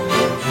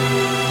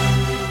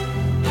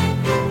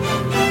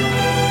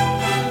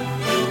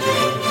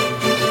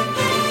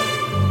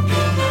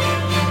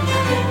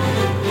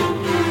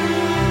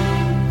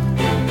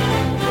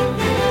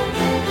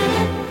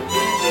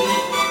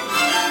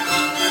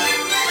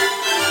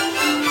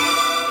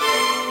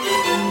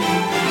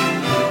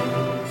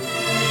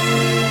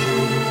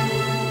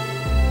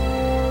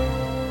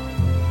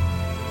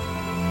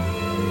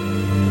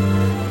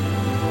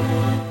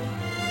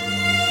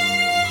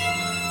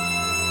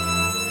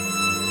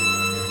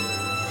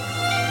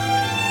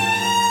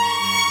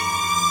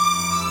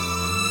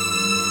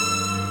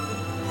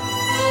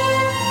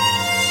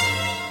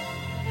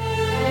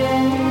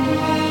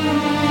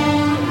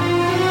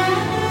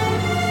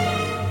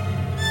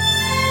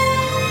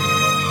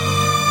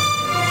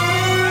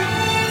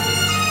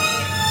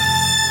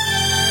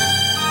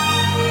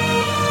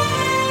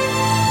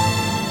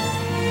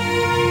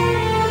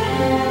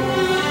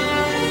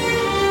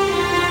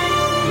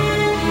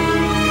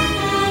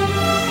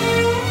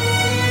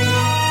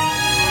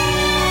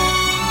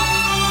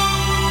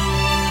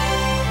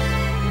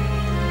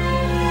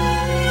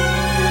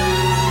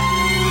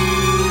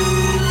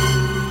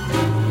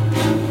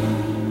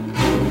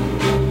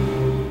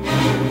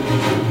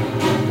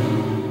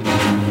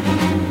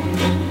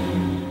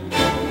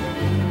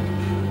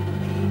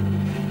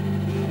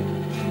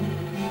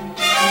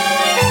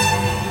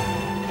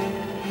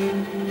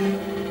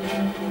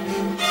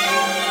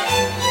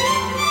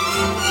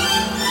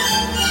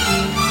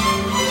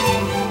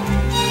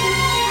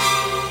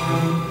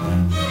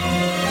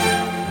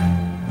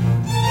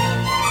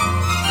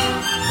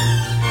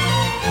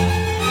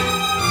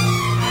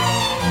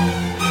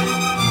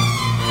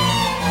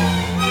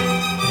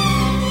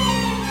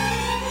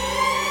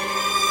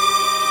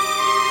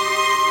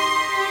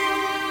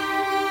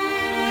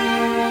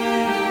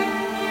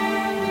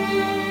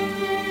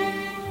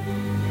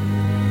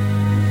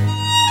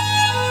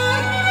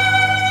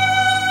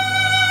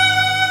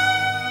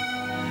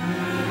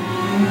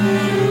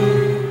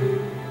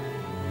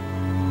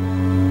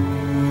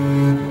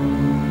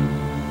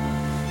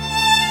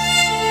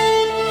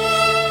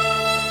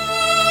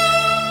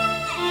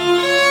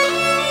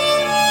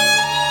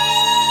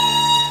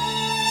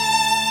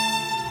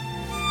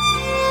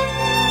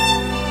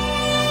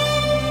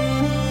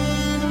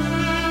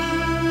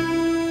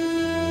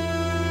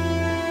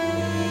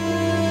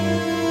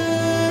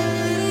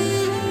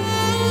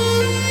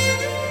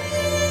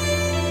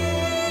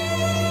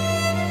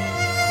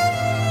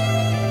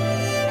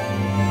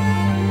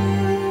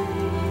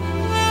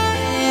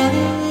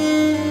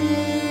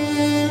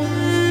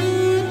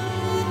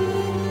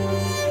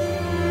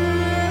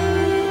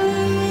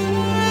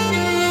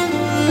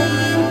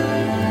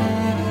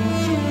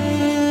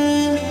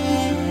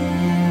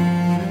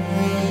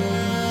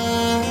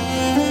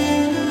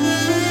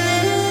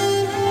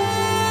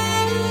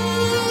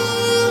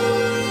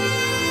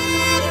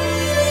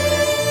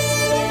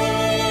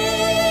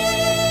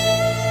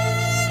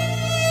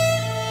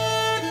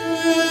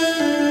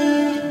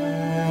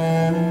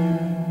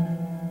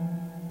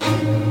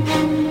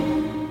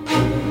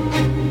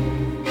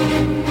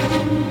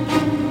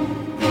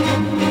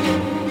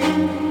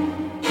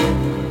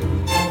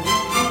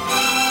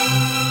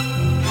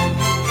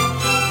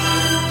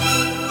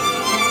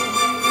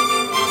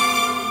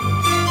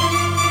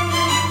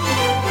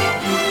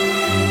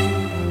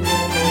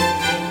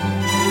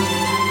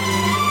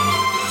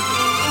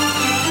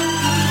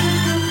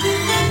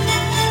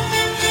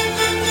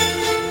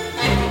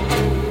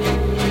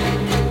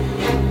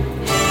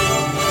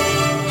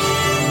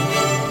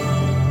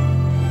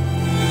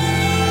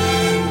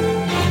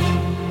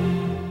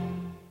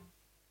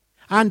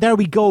 And there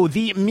we go,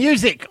 the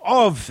music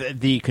of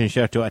the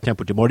Concerto a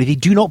Tempo d'Amore. They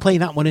do not play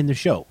that one in the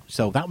show,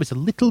 so that was a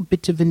little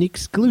bit of an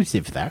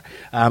exclusive there,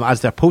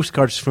 as their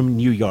postcards from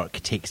New York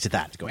takes to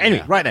that.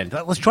 Anyway, right then,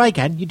 let's try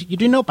again. You're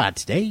doing not bad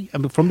today.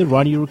 From the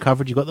run, you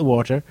recovered, you got the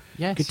water.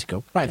 Yes. Good to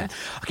go. Right then.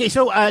 Okay,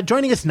 so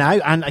joining us now,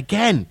 and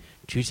again,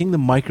 introducing the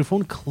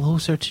microphone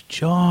closer to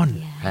John.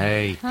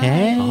 Hey.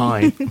 Hey.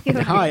 Hi.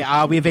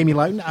 Hi, we have Amy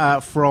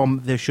Loughton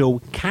from the show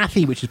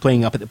Cathy, which is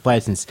playing up at the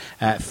Pleasance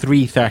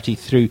 3:30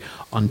 through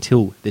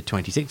until the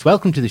 26th.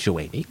 Welcome to the show,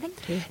 Amy.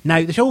 Thank you.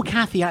 Now, the show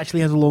Cathy actually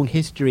has a long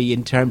history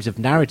in terms of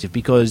narrative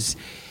because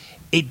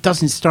it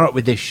doesn't start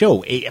with this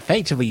show. It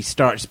effectively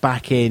starts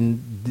back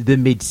in the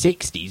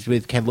mid-60s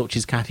with Ken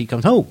Loach's Cathy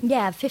Comes Home.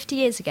 Yeah, 50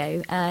 years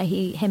ago,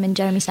 him and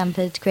Jeremy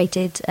Sanford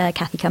created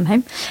Cathy Come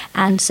Home.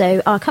 And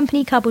so our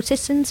company, Cardboard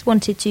Citizens,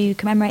 wanted to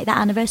commemorate that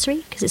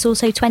anniversary because it's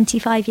also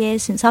 25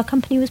 years since our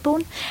company was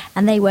born.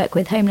 And they work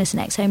with homeless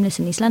and ex-homeless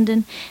in East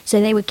London.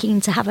 So they were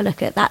keen to have a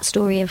look at that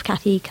story of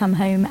Cathy Come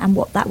Home and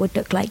what that would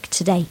look like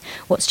today,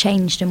 what's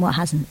changed and what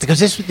hasn't.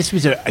 Because this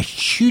was a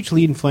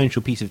hugely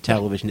influential piece of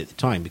television at the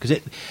time, because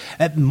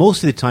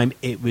most of the time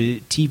it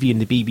was TV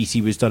and the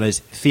BBC was done as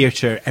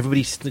theatre.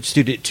 Everybody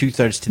stood at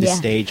 2/3 to the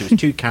stage. It was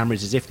two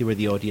cameras as if they were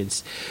the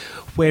audience.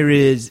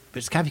 Whereas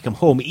it's Cathy Come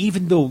Home,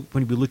 even though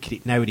when we look at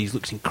it nowadays, it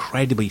looks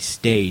incredibly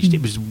staged.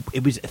 It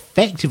was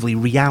effectively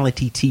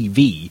reality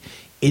TV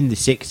in the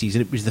 60s,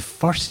 and it was the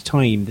first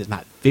time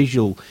that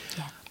visual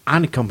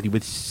and accompanied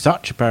with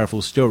such a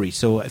powerful story.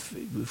 So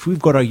if we've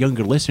got our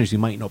younger listeners who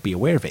might not be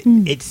aware of it,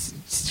 it's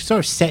sort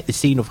of set the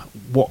scene of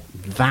what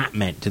that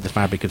meant to the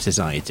fabric of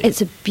society.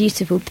 It's a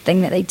beautiful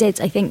thing that they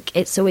did. I think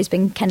it's always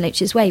been Ken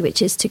Loach's way,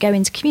 which is to go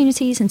into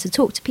communities and to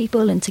talk to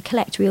people and to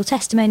collect real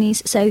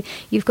testimonies. So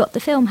you've got the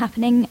film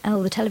happening,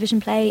 or the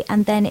television play,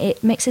 and then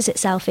it mixes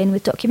itself in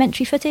with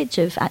documentary footage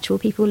of actual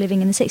people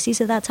living in the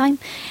 60s at that time.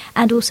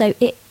 And also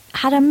it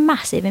had a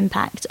massive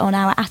impact on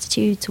our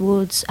attitude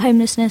towards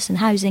homelessness and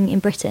housing in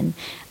Britain.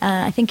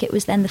 I think it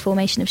was then the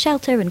formation of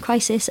Shelter and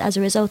Crisis as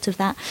a result of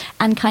that,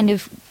 and kind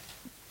of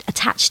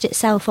attached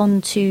itself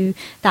onto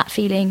that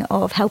feeling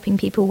of helping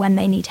people when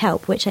they need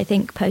help, which I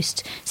think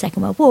post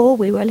Second World War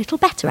we were a little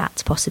better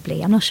at,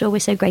 possibly. I'm not sure we're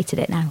so great at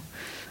it now.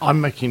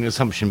 I'm making an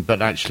assumption,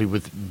 but actually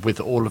with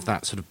all of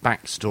that sort of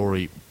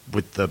backstory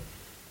with the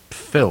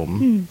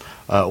film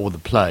or the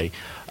play,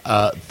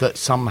 that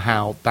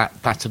somehow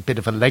that's a bit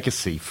of a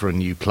legacy for a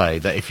new play.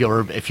 That if you're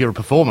a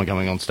performer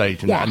going on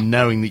stage and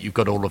knowing that you've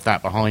got all of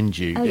that behind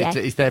you,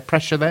 is there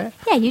pressure there?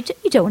 Yeah, you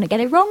don't want to get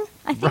it wrong,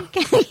 I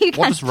think.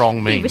 What does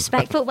wrong mean? Be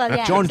respectful. Well,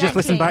 yeah, John, exactly. just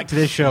listen back to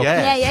this show.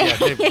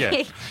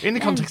 Yeah. In the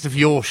context of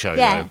your show,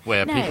 though,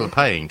 where people are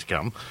paying to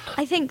come.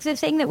 I think the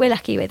thing that we're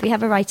lucky with, we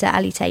have a writer,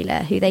 Ali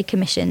Taylor, who they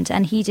commissioned,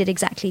 and he did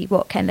exactly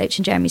what Ken Loach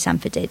and Jeremy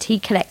Sanford did. He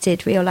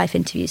collected real-life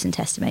interviews and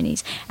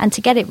testimonies, and to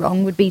get it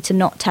wrong would be to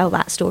not tell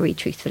that story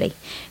truthfully.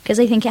 Because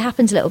I think it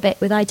happens a little bit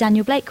with I,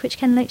 Daniel Blake, which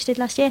Ken Loach did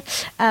last year,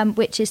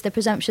 which is the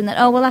presumption that,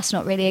 that's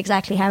not really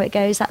exactly how it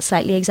goes. That's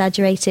slightly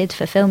exaggerated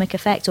for filmic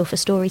effect or for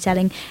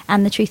storytelling.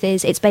 And the truth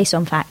is, it's based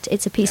on fact.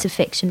 It's a piece of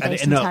fiction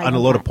based entirely on a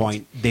lot fact. of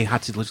point, they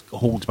had to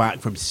hold back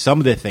from some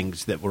of the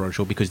things that were on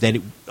show, because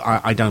then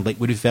I, Daniel Blake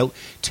would have felt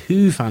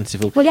too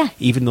fanciful. Well, yeah.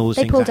 Even though those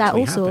they things pulled out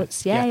all happened.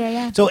 sorts.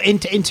 Yeah. So in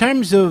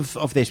terms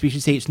of this, we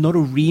should say it's not a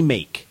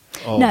remake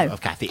of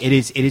Cathy. It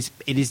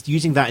is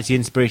using that as the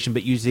inspiration,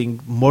 but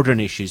using modern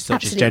issues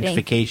such as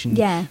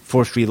gentrification,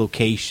 forced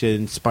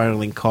relocation,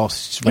 spiralling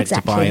costs, rent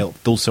to buy,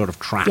 those sort of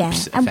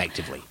traps,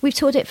 effectively. We've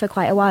toured it for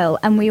quite a while,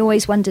 and we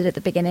always wondered at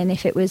the beginning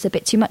if it was a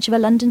bit too much of a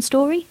London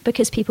story,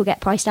 because people get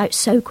priced out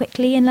so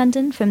quickly in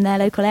London from their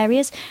local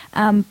areas.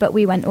 But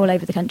we went all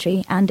over the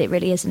country, and it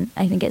really isn't.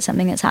 I think it's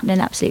something that's happening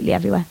absolutely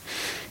everywhere.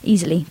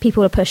 Easily.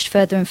 People are pushed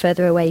further and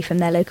further away from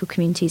their local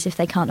communities if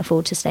they can't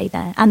afford to stay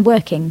there, and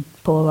working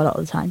poor a lot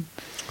of the time.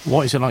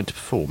 What is it like to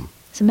perform?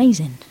 It's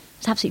amazing.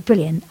 It's absolutely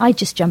brilliant. I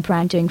just jump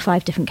around doing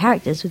 5 different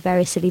characters with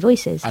various silly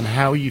voices. And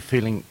how are you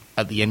feeling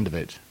at the end of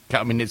it?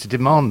 I mean, it's a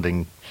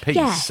demanding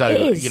piece, so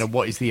it is.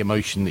 What is the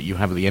emotion that you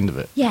have at the end of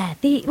it? Yeah,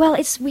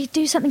 we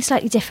do something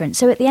slightly different.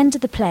 So at the end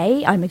of the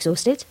play, I'm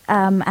exhausted,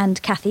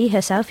 and Cathy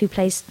herself, who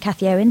plays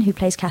Cathy Owen, who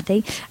plays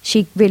Cathy,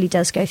 she really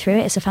does go through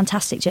it. It's a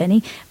fantastic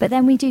journey. But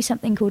then we do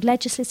something called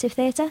legislative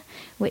theatre,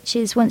 which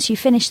is once you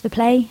finish the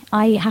play,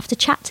 I have to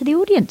chat to the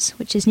audience,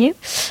 which is new,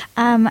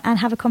 and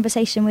have a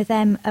conversation with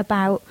them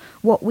about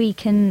what we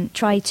can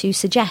try to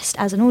suggest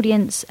as an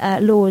audience,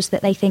 laws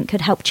that they think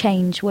could help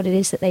change what it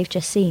is that they've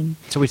just seen.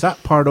 So is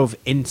that part of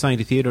inside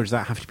the theatre, or does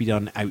that have to be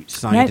done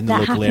outside in the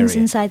local area? that happens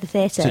inside the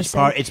theatre.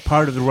 So it's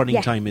part of the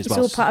running time as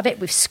well? It's all part of it.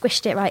 We've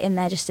squished it right in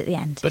there just at the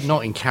end. But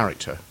not in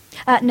character?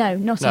 No,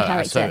 not in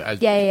character.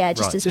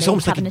 Just as it's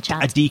almost like having a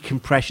chat.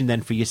 decompression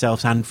then for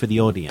yourselves and for the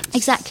audience.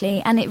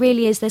 Exactly, and it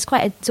really is. There's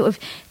quite a sort of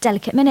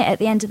delicate minute at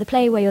the end of the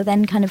play where you're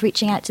then kind of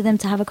reaching out to them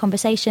to have a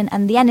conversation,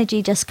 and the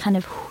energy just kind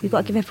of, you've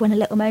got to give everyone a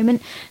little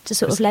moment to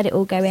sort of let it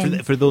all go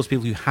in. For those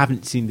people who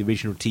haven't seen the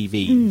original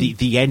TV,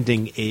 the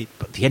ending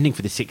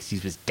for the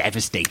 60s was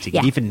devastating.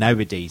 And even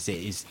nowadays it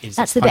is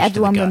that's the bit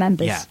everyone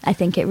remembers. Yeah. I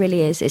think it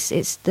really is.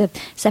 It's the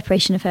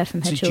separation of her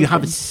from her children. Do you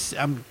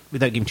have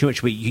without giving too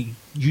much away,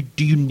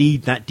 do you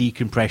need that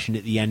decompression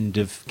at the end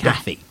of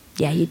Cathy?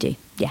 Yeah, you do.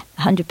 Yeah,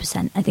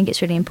 100%. I think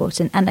it's really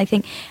important. And I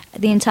think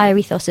the entire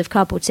ethos of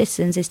Cardboard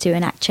Citizens is to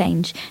enact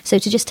change. So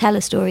to just tell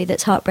a story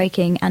that's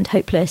heartbreaking and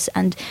hopeless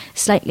and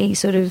slightly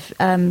sort of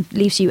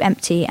leaves you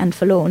empty and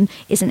forlorn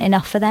isn't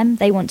enough for them.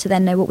 They want to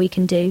then know what we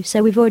can do.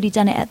 So we've already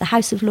done it at the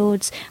House of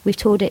Lords. We've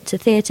toured it to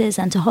theatres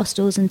and to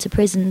hostels and to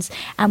prisons.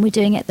 And we're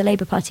doing it at the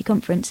Labour Party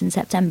conference in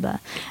September.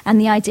 And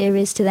the idea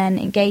is to then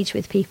engage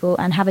with people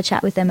and have a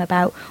chat with them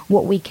about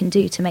what we can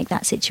do to make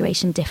that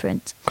situation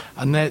different.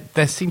 And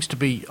there seems to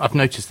be, I've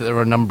noticed that there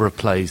are a number of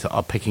plays that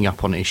are picking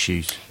up on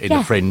issues in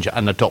the Fringe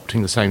and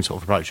adopting the same sort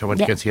of approach. I went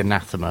to go see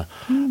Anathema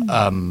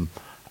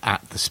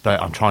at the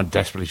I'm trying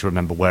desperately to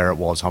remember where it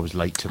was. I was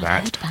late to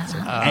that.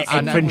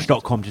 At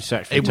fringe.com to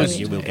search for it.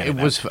 It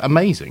was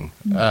amazing.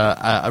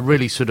 A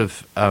really sort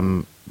of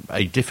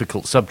a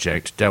difficult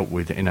subject dealt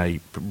with in a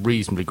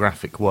reasonably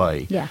graphic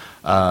way.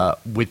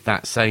 With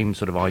that same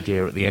sort of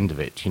idea at the end of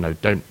it. You know,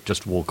 don't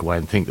just walk away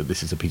and think that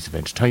this is a piece of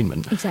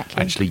entertainment.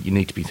 Exactly. Actually, you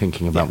need to be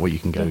thinking about what you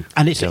can go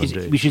and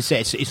do. We should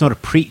say it's not a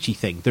preachy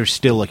thing. There's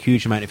still a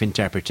huge amount of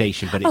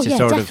interpretation, but it's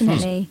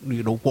definitely. of,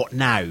 you know, what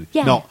now?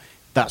 Yeah. Not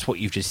that's what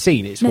you've just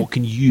seen. It's what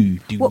can you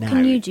do now? What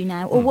can you do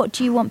now? Or what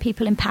do you want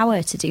people in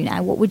power to do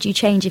now? What would you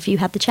change if you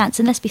had the chance?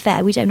 And let's be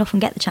fair, we don't often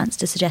get the chance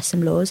to suggest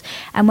some laws.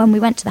 And when we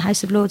went to the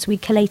House of Lords, we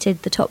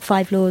collated the top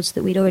 5 laws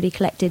that we'd already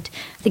collected,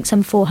 I think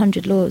some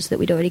 400 laws that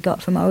we'd already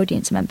got from our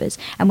audience members.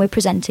 And we're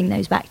presenting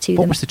those back to them.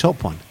 What was the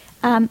top one?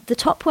 The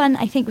top one,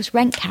 I think, was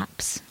rent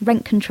caps,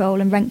 rent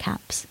control and rent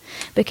caps,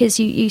 because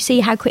you see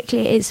how quickly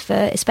it is for,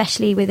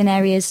 especially within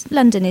areas,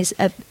 London is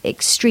an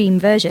extreme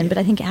version, but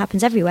I think it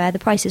happens everywhere. The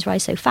prices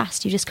rise so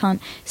fast, you just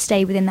can't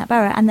stay within that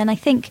borough. And then I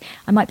think,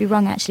 I might be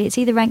wrong actually, it's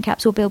either rent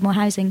caps or build more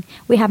housing.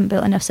 We haven't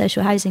built enough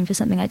social housing for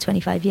something like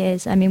 25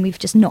 years. I mean, we've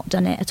just not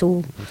done it at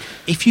all.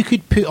 If you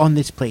could put on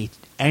this play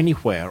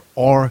anywhere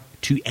or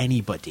to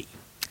anybody.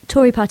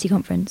 Tory party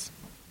conference.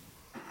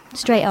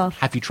 Straight off.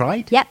 Have you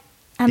tried? Yep.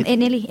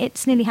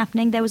 It's nearly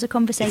happening. There was a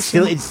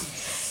conversation.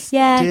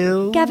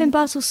 Still? Gavin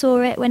Bartle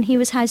saw it when he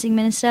was housing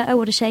minister. Oh,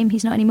 what a shame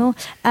he's not anymore.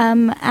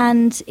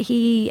 And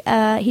he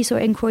saw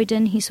it in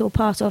Croydon. He saw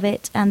part of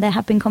it, and there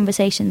have been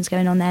conversations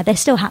going on there. They're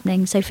still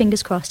happening, so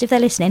fingers crossed. If they're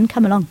listening,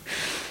 come along.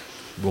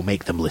 We'll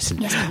make them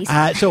listen. Yes,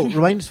 please. So,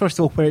 remind us first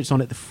of all where it's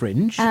on at the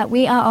Fringe.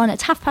 We are on at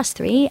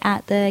 3:30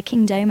 at the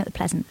King Dome at the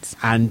Pleasance.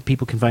 And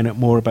people can find out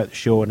more about the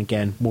show and,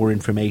 again, more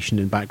information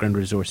and background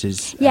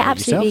resources. Yeah,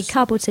 absolutely.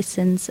 Yourselves.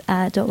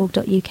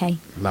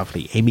 Cardboardcitizens.org.uk.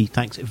 Lovely. Amy,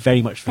 thanks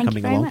very much for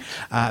coming along.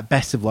 Much.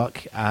 Best of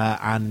luck.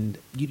 And,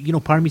 you know,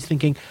 part of me's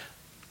thinking,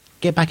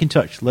 get back in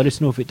touch. Let us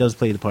know if it does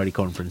play the party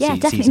conference. Yeah,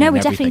 definitely. No,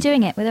 we're definitely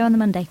doing it. We're there on the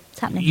Monday. It's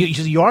happening.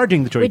 You are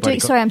doing the Tory party.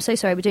 Sorry, I'm so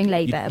sorry. We're doing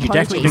Labour. You're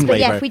definitely doing But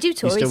Labour. yeah, if we do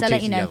Tories, I'll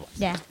let you know.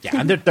 Yeah.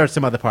 And there are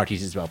some other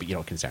parties as well, but you're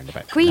not concerned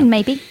about that. Green,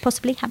 maybe,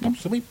 possibly happening.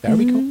 Absolutely. There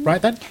we go.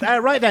 Right then.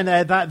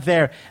 That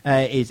there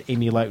is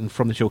Amy Loughton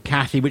from the show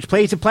Cathy, which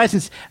plays at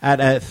Pleasance at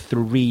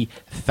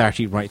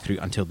 3:30 right through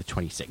until the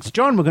 26th.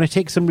 John, we're going to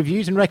take some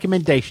reviews and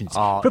recommendations.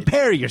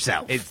 Prepare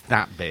yourself. It's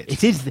that bit.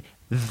 It is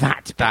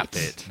that bit.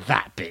 bit.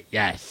 That bit,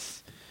 yes.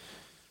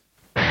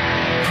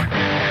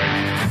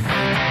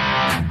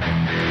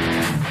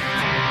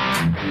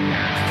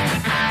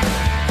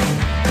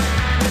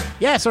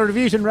 Yes, our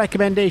reviews and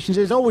recommendations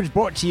is always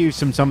brought to you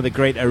from some of the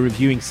great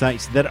reviewing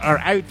sites that are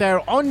out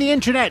there on the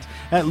internet.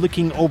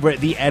 Looking over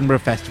at the Edinburgh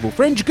Festival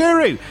Fringe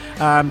Guru,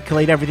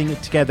 collate everything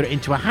together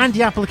into a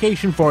handy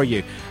application for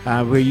you,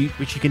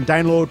 which you can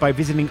download by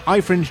visiting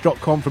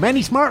ifringe.com from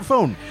any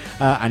smartphone,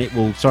 and it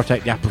will sort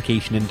out the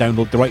application and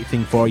download the right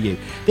thing for you.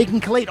 They can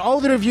collate all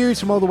the reviews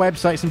from all the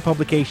websites and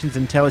publications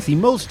and tell us the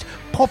most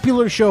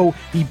popular show,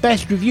 the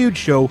best reviewed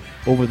show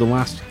over the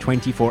last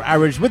 24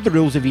 hours, with the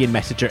rules of Ian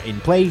Messenger in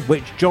play,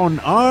 which, John,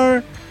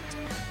 are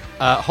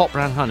hot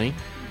brown honey.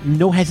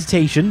 No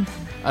hesitation.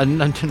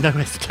 No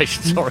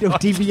hesitation, sorry. No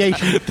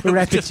deviation for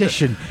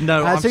repetition.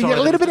 I'm so sorry. you're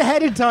a little bit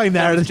ahead of time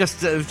there. Just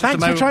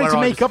Thanks for trying to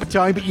make up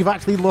time, but you've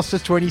actually lost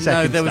us 20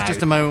 seconds. No, there was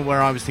just a moment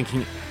where I was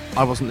thinking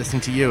I wasn't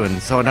listening to Ewan,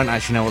 so I don't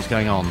actually know what's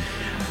going on.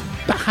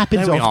 That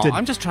happens often.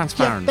 I'm just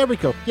transparent. Yeah, there we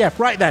go. Yeah,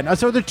 right then.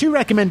 So there are 2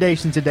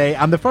 recommendations today,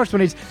 and the first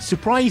one is,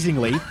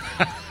 surprisingly,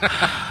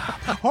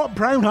 hot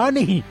brown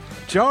honey.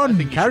 John,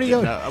 carry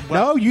on.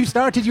 No, you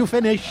started, you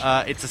finish.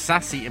 It's a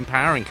sassy,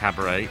 empowering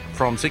cabaret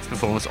from 6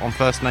 performers on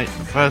First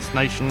Nation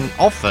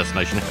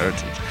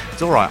heritage.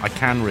 It's all right, I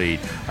can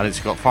read, and it's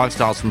got 5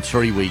 stars from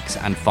 3 Weeks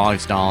and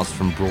 5 stars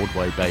from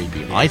Broadway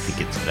Baby. Yes. I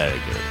think it's very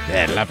good.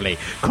 Yeah, lovely.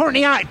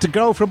 Courtney Act, The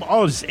Girl from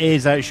Oz,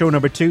 is show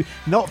number 2.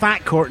 Not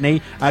that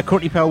Courtney.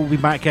 Courtney Pell will be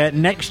back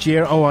next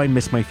year. Oh, I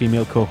miss my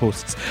female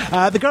co-hosts.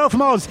 The Girl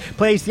from Oz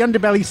plays the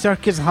Underbelly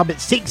Circus Hub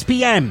at 6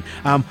 p.m.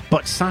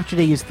 But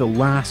Saturday is the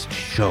last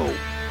show.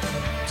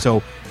 So,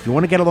 if you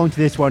want to get along to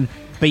this one,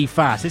 be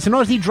fast. It's an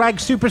Aussie drag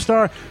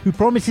superstar who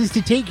promises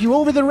to take you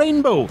over the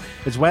rainbow,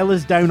 as well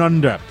as down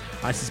under.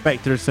 I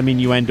suspect there's some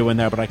innuendo in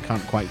there, but I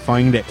can't quite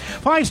find it.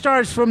 5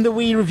 stars from the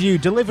Wee Review,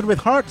 delivered with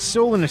heart,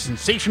 soul, and a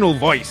sensational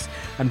voice.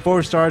 And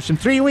 4 stars from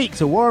 3 Weeks,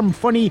 a warm,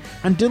 funny,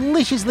 and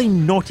deliciously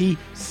naughty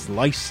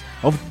slice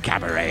of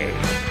cabaret.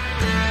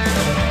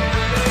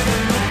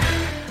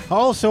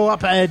 Also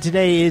up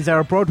today is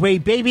our Broadway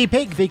Baby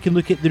Pick. They can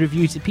look at the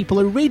reviews that people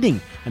are reading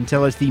and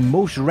tell us the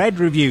most read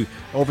review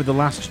over the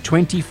last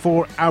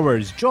 24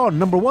 hours. John,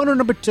 number 1 or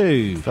number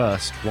 2?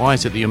 First, why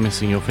is it that you're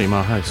missing your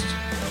female host?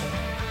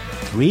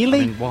 Really?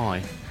 I mean,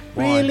 why?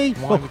 Really?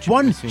 Why Well, would you be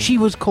one, missing- she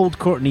was called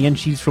Courtney and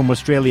she's from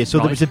Australia, so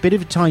there Right. was a bit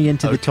of a tie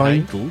into the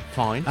Okay, title.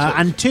 fine.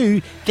 And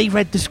 2, they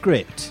read the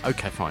script.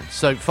 Okay, fine.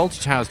 So,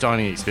 Fawlty Towers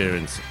dining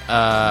experience,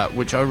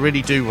 which I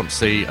really do want to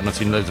see, and I've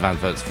seen loads of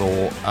adverts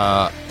for.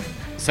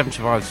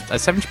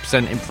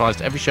 70%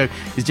 improvised. Every show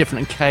is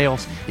different, and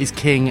chaos is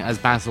king as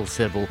Basil,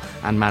 Sybil,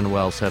 and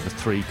Manuel serve a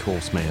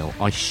 3-course meal.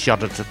 I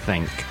shudder to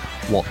think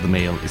what the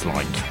meal is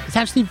like. It's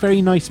actually a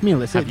very nice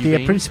meal. It's at Have you the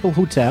been? Principal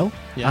Hotel.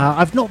 Yeah.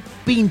 I've not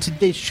been to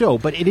this show,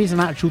 but it is an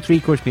actual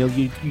 3-course meal.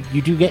 You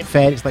do get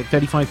fed. It's like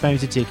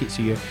 £35 a ticket,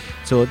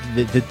 so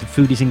the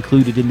food is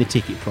included in the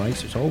ticket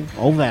price. It's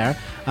all there.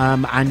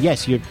 And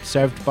yes, you're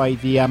served by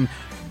the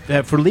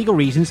for legal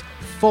reasons,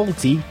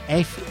 Fawlty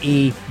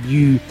Faulty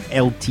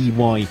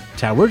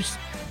Towers.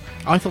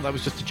 I thought that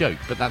was just a joke,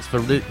 but that's for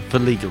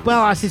legal.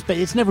 Well, I suspect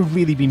it's never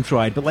really been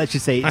tried, but let's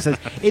just say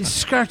it's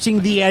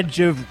skirting the edge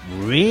of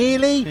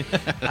really.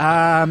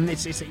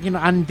 It's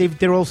and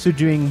they're also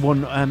doing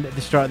one at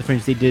the start of the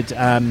Fringe. They did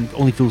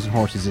Only Fools and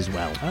Horses as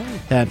well.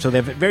 Oh. So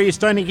they have various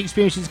dining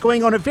experiences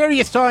going on at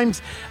various times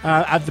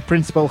at the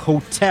Principal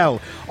Hotel.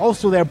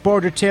 Also, their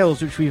Border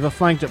Tales, which we've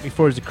flagged up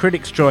before as a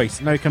critic's choice,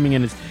 now coming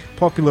in as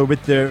popular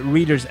with the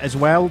readers as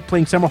well,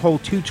 playing Summer Hall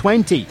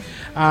 220.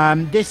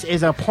 This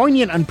is a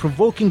poignant and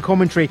provoking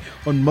commentary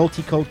on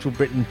multicultural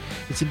Britain.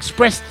 It's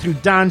expressed through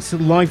dance,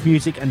 live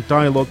music and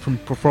dialogue from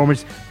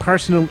performers'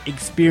 personal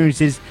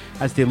experiences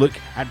as they look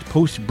at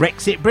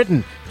post-Brexit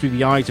Britain through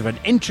the eyes of an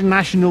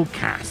international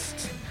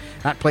cast.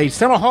 That plays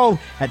Summer Hall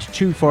at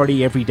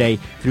 2:40 every day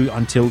through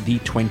until the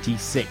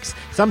 26th.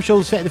 Some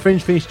shows set at the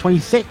Fringe finish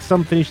 26th,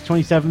 some finish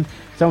 27th,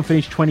 some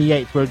finish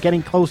 28th. We're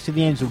getting close to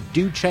the end, so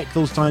do check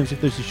those times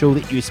if there's a show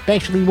that you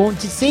especially want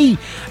to see.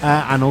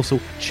 And also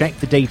check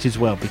the date as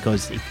well,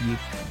 because if you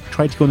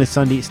try to go on this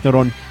Sunday, it's not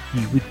on,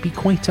 you would be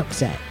quite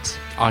upset.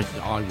 I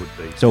would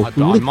be. So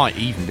I might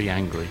even be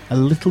angry. A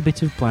little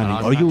bit of planning.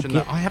 And Or you'll imagine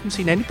that I haven't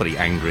seen anybody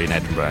angry in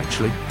Edinburgh,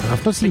 actually.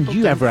 I've not seen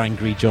you ever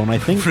angry, John, I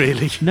think.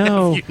 Really?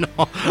 No. You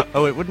not?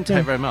 Oh, it wouldn't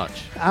take very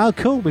much. Oh,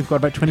 cool. We've got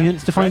about 20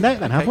 minutes to find out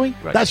then, have we?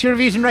 Right. That's your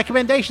reviews and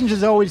recommendations,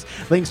 as always.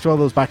 Links to all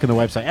those back on the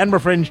website,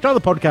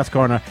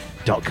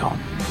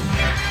 edinburghfringe.thepodcastcorner.com.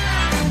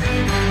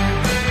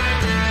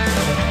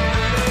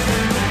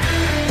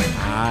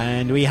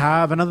 And we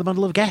have another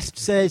bundle of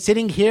guests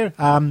sitting here.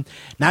 Now,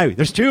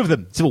 there's 2 of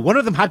them. So one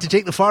of them had to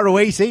take the far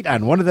away seat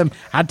and one of them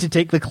had to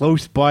take the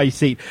close by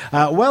seat.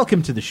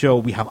 Welcome to the show.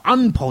 We have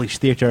Unpolished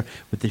Theatre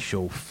with the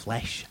show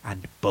Flesh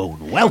and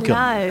Bone. Welcome.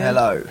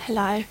 Hello.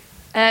 Hello.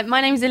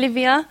 My name's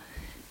Olivia.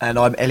 And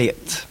I'm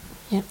Elliot.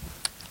 Yep.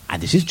 And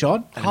this is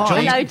John. Hello,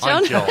 John. Hi,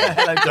 John.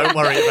 Don't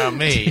worry about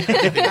me.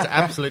 Everything's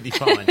absolutely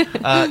fine.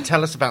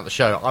 Tell us about the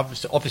show.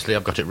 Obviously,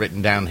 I've got it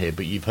written down here,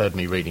 but you've heard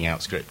me reading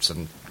out scripts,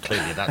 and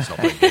clearly that's not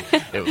very good.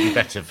 It would be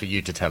better for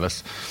you to tell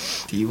us.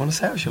 Do you want to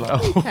say it or shall I?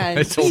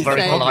 Okay. It's all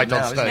very polite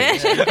on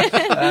stage.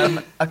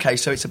 Okay,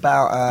 so it's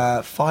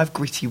about 5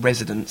 gritty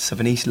residents of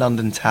an East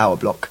London tower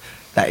block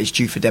that is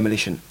due for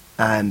demolition.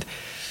 And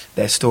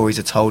their stories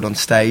are told on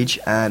stage,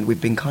 and we've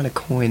been kind of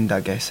coined,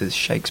 I guess, as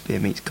Shakespeare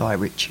meets Guy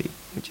Ritchie,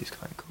 which is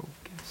kind of cool.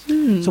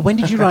 So when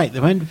did you write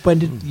them? When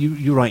did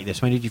you write this?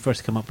 When did you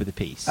first come up with the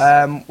piece?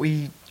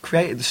 We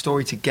created the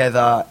story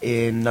together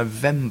in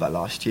November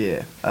last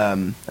year,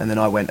 and then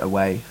I went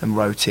away and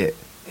wrote it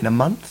in a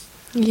month.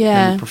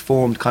 Yeah. And we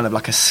performed kind of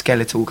like a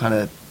skeletal, kind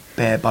of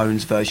bare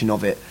bones version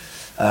of it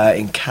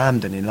in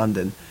Camden in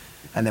London.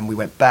 And then we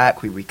went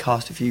back, we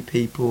recast a few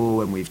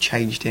people, and we've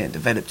changed it and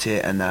developed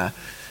it, and done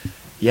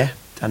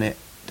it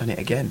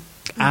again.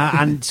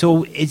 And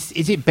so, is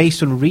it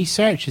based on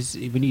research?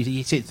 When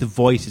you say it's the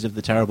voices of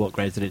the Tower Block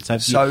residents,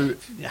 how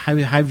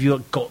have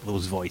you got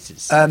those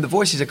voices? The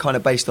voices are kind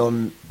of based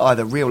on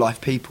either real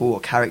life people or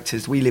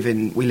characters. We live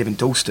in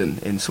Dalston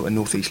in sort of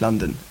northeast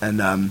London,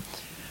 and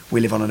we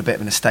live on a bit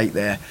of an estate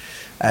there.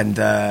 And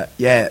a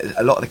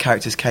lot of the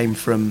characters came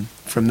from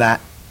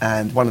that.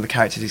 And one of the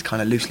characters is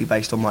kind of loosely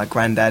based on my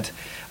granddad.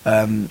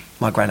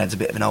 My granddad's a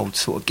bit of an old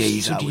sort of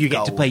geezer. So do you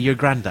get to play your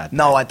granddad?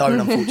 No, I don't,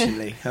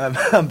 unfortunately. I'm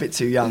a bit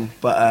too young.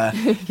 But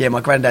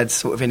my granddad's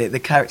sort of in it. The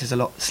character's a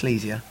lot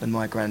sleazier than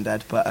my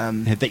granddad. But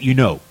that you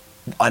know?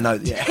 I know,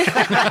 yeah.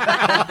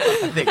 I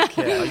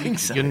think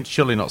so. You're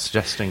surely not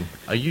suggesting...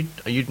 Are you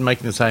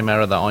making the same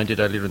error that I did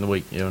earlier in the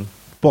week, Ewan?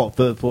 What,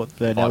 the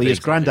Elliot's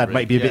granddad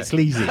might be a bit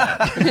sleazy.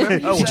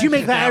 Did you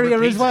make that area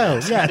as well?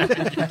 Yeah.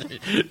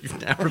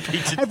 You've now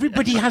repeated.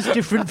 Everybody has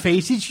different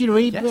faces, you know.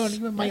 He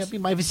might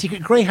have a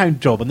secret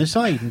greyhound job on the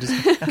side and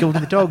just go to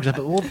the dogs up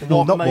at Waltham.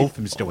 Well, not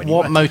Waltham's still anyway.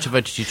 What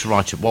motivated you to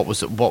write it? What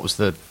was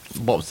the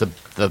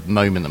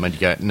moment that made you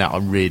go, no,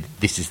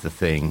 this is the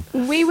thing?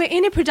 We were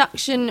in a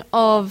production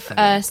of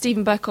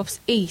Stephen Burkoff's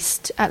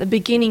East at the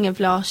beginning of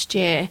last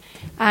year,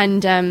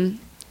 and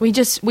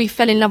we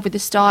fell in love with the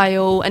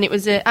style, and it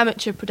was an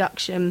amateur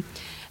production.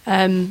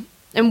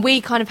 and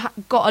we kind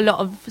of got a lot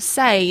of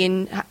say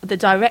in the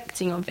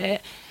directing of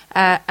it.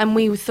 And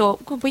we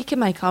thought, God, we can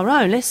make our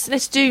own.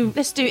 Let's do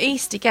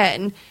East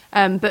again,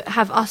 but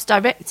have us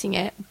directing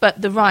it. But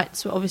the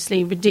rights were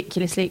obviously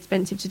ridiculously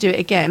expensive to do it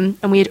again,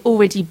 and we had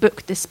already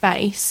booked the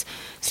space.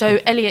 So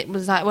Elliot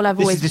was like, "Well,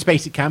 This is the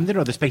space at Camden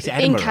or the space at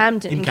Edinburgh?"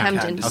 In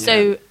Camden. Okay.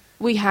 So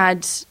we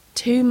had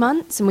 2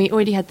 months, and we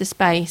already had the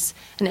space.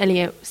 And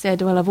Elliot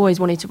said, "Well, I've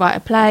always wanted to write a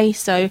play,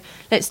 so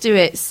let's do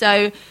it."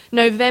 So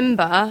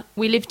November,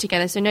 we lived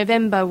together. So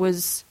November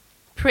was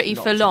pretty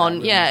full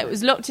on. Yeah, it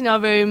was locked in our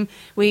room.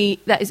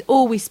 That is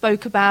all we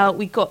spoke about.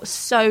 We got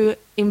so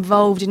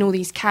involved in all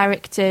these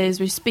characters.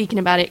 We were speaking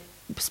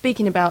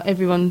about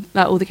everyone,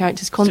 like all the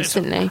characters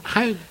constantly.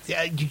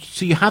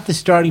 So you have the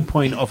starting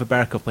point of a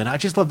Berkoff play. And I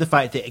just love the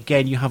fact that,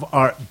 again, you have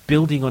art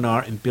building on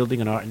art and building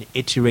on art and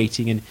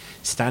iterating and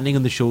standing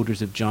on the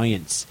shoulders of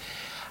giants.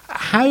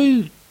 How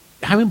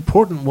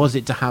important was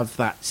it to have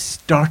that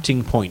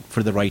starting point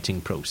for the writing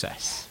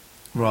process?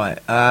 Right.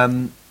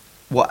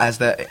 What, as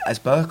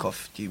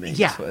Berkoff, do you mean?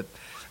 Yeah.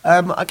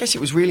 I guess it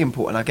was really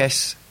important. I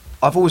guess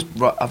I've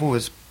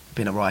always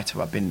been a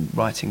writer. I've been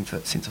writing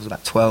since I was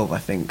about 12, I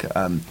think.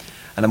 And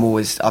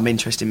I'm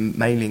interested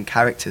mainly in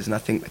characters, and I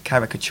think the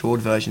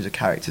caricatured versions of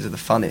characters are the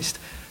funnest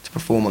to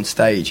perform on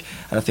stage.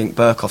 And I think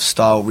Berkoff's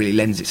style really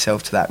lends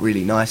itself to that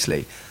really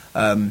nicely.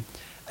 And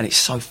it's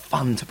so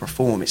fun to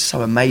perform. It's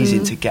so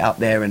amazing to get up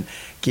there and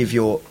give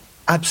your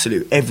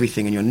absolute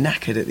everything, and you're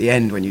knackered at the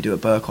end when you do a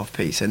Berkoff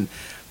piece. And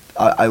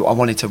I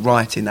wanted to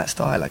write in that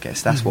style, I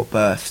guess. That's what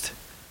birthed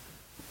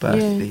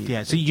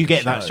Yeah, so you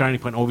get that starting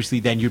point. Obviously,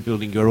 then you're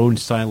building your own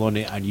style on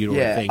it and your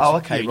own things. Oh,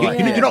 okay, right.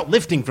 You're not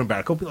lifting from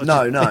Berkoff.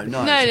 No.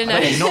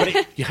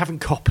 You haven't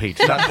copied.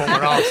 That's what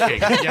we're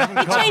asking. You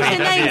haven't copied. Change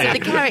the names of the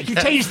characters. You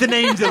changed the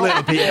names a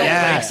little bit. You're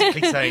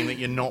basically saying that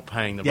you're not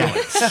paying the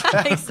rights.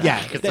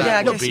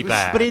 That would be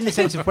bad. But in the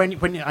sense of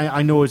when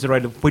I know as a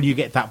writer, when you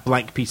get that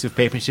blank piece of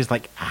paper, it's just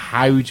like,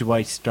 how do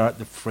I start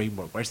the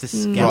framework? Where's the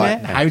skeleton?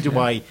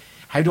 Right.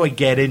 How do I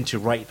get in to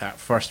write that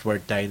first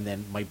word down?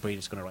 Then my brain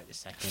is going to write the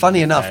second.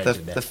 Funny enough,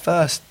 the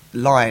first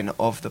line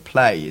of the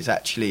play is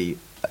actually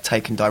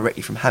taken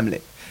directly from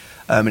Hamlet.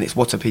 And it's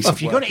what a piece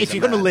of work. If you're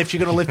going to lift,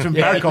 you're going to lift from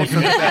Berkoff.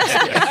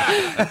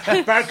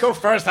 Berkoff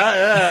first.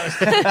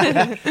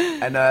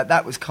 And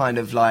that was kind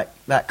of like,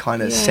 that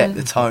kind of set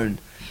the tone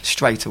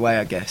straight away,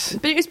 I guess.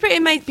 But it was pretty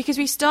amazing because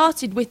we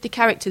started with the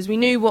characters. We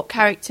knew what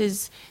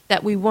characters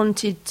that we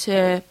wanted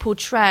to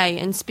portray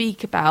and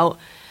speak about.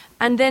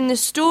 And then the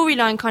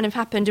storyline kind of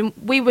happened, and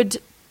we would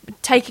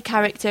take a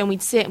character and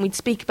we'd sit and we'd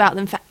speak about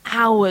them for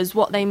hours,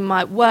 what they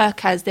might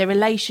work as, their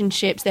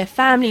relationships, their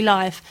family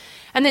life.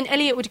 And then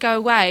Elliot would go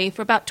away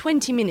for about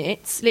 20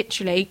 minutes,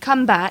 literally,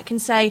 come back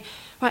and say,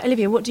 "Right,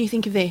 Olivia, what do you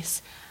think of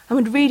this?" And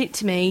would read it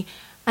to me,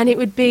 and it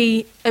would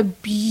be a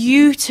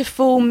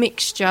beautiful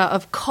mixture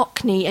of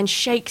Cockney and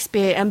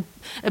Shakespeare and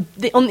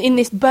in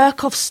this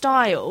Berkoff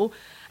style.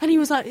 And he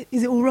was like,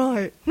 "Is it all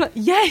right?" I'm like,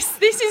 "Yes,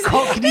 this is..."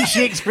 Cockney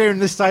Shakespeare in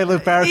the style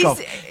of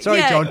Berkoff. Sorry,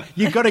 John,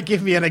 you've got to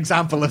give me an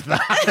example of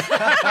that.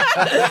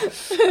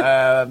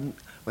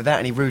 Without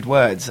any rude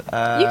words. You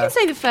can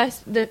say the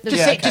first...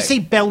 Just say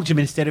Belgium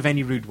instead of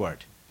any rude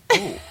word.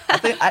 Ooh, I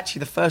think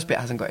actually the first bit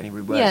hasn't got any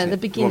rude words. Yeah, in the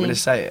it. beginning. You want me to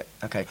say it?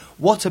 Okay.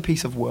 What a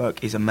piece of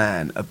work is a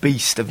man, a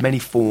beast of many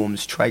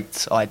forms,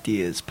 traits,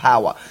 ideas,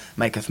 power.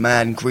 Maketh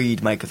man,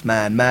 greed maketh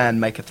man, man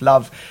maketh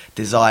love,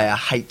 desire,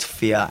 hate,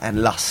 fear,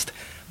 and lust.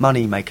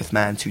 Money maketh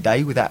man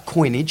today. Without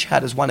coinage, how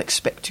does one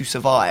expect to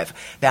survive?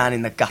 Down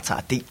in the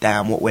gutter, deep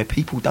down, where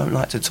people don't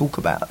like to talk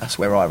about. That's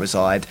where I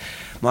reside.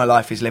 My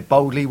life is led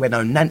boldly where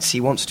no Nancy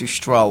wants to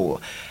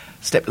stroll.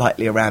 Step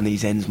lightly around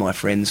these ends, my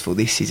friends, for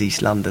this is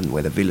East London,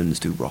 where the villains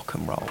do rock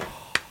and roll.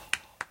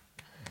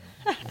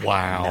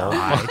 Wow.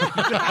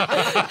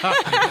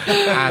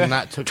 And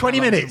that took 20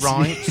 minutes.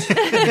 Right.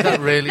 That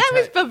really that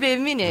was probably a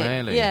minute.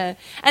 Really? Yeah.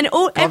 And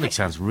it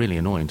sounds really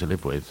annoying to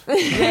live with.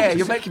 Yeah,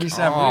 you're making me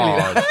sound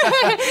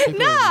really...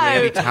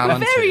 No,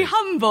 talented. very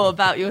humble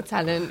about your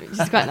talent, which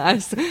is quite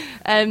nice.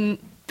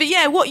 But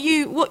yeah,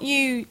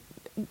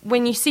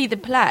 when you see the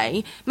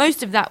play,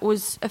 most of that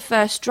was a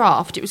first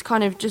draft. It was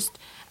kind of just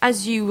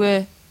as you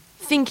were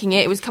thinking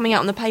it was coming out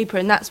on the paper,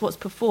 and that's what's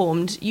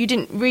performed. You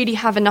didn't really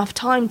have enough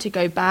time to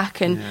go back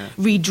and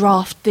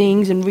redraft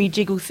things and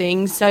rejiggle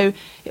things, so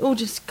it all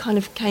just kind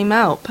of came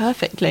out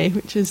perfectly,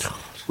 which is...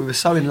 We were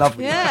so in love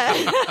with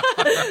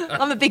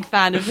I'm a big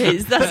fan of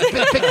his.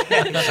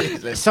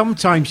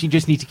 Sometimes you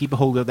just need to keep a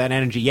hold of that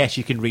energy. Yes,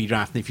 you can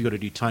redraft, and if you've got to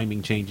do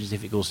timing changes,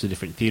 if it goes to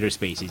different theatre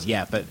spaces,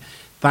 but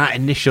that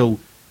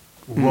initial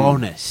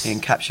rawness... It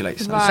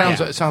encapsulates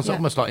Right. It sounds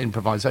almost like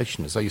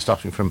improvisation, as though you're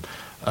starting from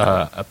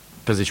a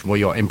position where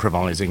you're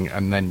improvising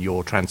and then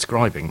you're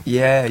transcribing.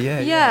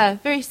 Yeah,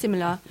 very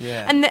similar.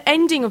 Yeah. And the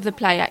ending of the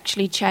play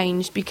actually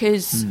changed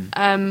because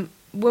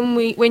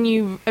when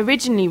you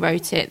originally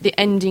wrote it, the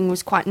ending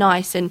was quite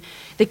nice, and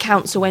the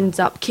council ends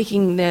up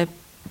kicking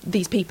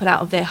these people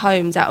out of their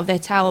homes, out of their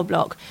tower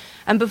block.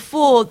 And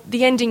before,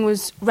 the ending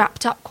was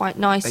wrapped up quite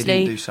nicely. They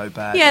didn't do so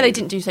badly. Yeah, they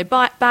didn't do so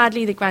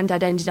badly. The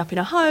granddad ended up in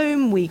a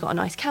home. We got a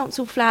nice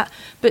council flat.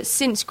 But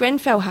since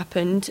Grenfell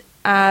happened...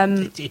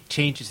 it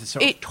changes the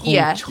sort of tone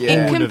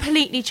it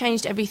completely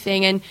changed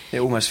everything. And it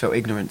almost felt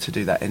ignorant to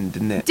do that end,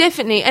 didn't it?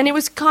 Definitely. And it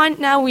was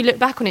now we look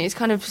back on it, it's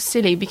kind of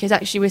silly because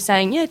actually we're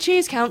saying, yeah,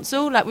 cheers,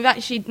 council. Like, we've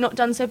actually not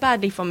done so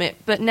badly from it.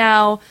 But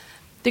now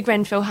the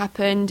Grenfell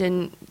happened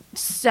and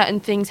certain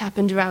things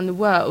happened around the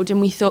world, and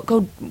we thought,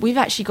 God, we've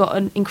actually got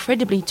an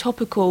incredibly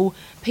topical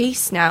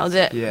piece now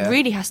that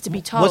really has to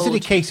be told. Was it a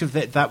case of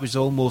that was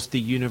almost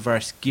the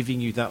universe giving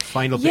you that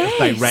final bit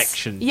of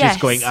direction? Just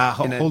going,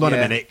 hold on a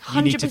minute,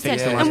 you need to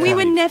fix the last And we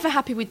were point. never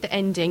happy with the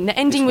ending. The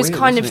ending was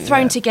kind of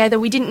thrown together.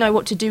 We didn't know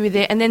what to do with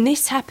it, and then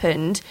this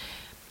happened.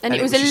 And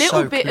it was a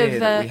little bit of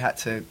that we had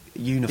to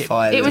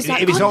unify. It was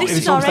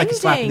almost like a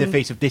slap in the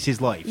face of this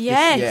is life.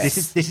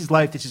 Yes. This is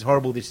life. This is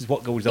horrible. This is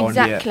what goes on.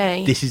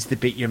 Exactly. This is the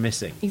bit you're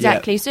missing.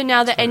 Exactly. So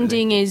now the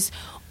ending is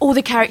all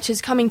the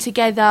characters coming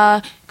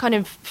together, kind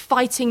of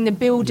fighting the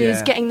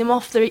builders, getting them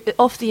off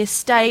the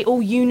estate,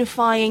 all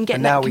unifying,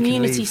 getting that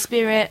community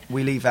spirit.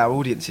 We leave our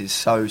audiences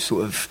so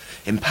sort of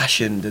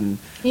impassioned, and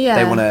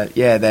they want to.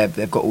 Yeah,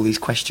 they've got all these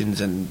questions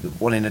and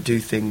wanting to do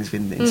things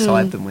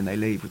inside them when they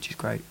leave, which is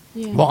great.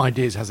 Yeah. What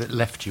ideas has it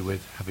left you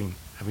with having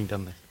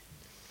done this?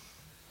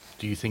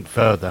 Do you think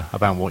further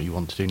about what you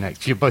want to do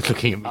next? You're both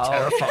looking at me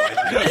terrified.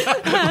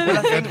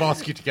 I'm going to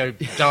ask you to go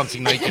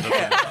dancing naked.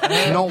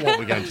 Not what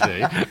we're going to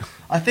do.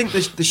 I think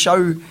the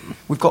show,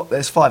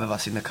 there's 5 of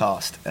us in the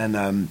cast,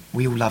 and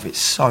we all love it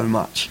so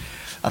much.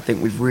 I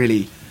think we've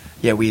really,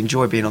 we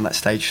enjoy being on that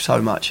stage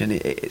so much, and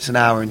it's an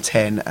hour and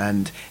 10,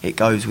 and it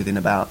goes within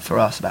about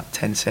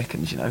 10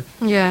 seconds,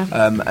 Yeah.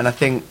 And I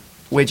think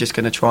we're just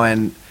going to try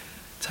and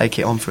take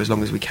it on for as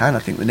long as we can. I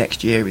think the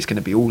next year is going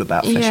to be all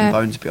about flesh and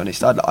bone, to be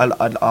honest.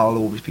 I'll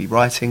always be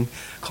writing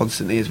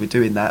constantly as we're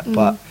doing that,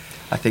 but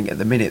I think at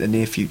the minute, the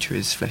near future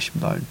is flesh and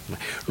bone.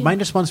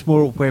 Remind us once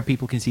more where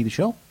people can see the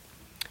show.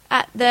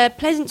 At the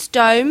Pleasance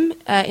Dome,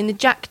 in the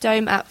Jack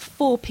Dome at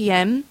 4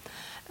 p.m.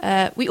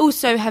 We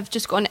also have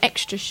just got an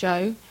extra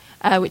show,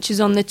 which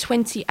is on the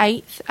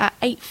 28th at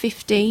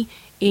 8:50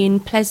 in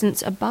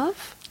Pleasance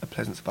Above.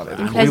 Pleasance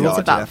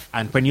Above.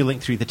 And when you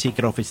link through the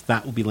ticket office,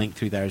 that will be linked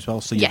through there as well.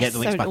 So you get the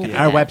links back in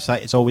our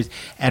website. It's always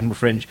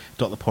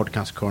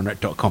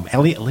edinburghfringe.thepodcastcorner.com.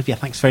 Elliot, Olivia,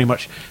 thanks very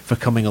much for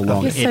coming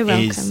along. You're so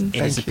welcome.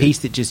 It's a piece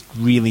that just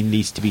really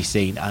needs to be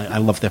seen. I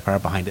love the power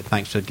behind it.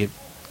 Thanks for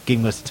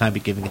giving us the time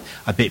of giving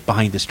a bit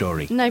behind the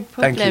story. No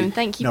problem.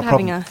 Thank you for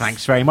having us.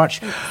 Thanks very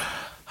much.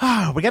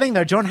 We're getting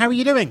there, John. How are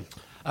you doing?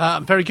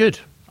 Very good.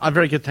 I'm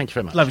very good, thank you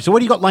very much. Lovely. So what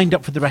do you got lined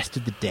up for the rest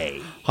of the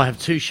day? I have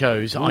 2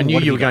 shows. I knew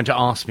you were going to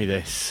ask me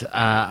this,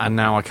 and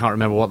now I can't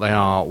remember what they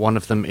are. One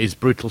of them is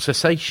Brutal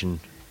Cessation.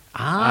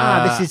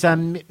 This is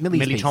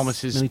Millie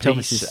Thomas's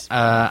piece.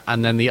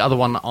 And then the other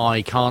one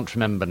I can't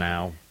remember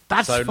now.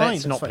 That's so fine.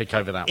 Let's not pick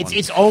over that one.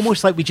 It's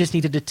almost like we just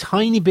needed a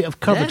tiny bit of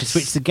cover to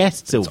switch the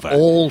guests over. It's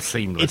all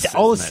seamless. It's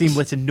all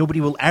seamless, and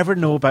nobody will ever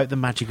know about the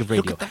magic of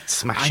radio. Look at that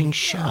smashing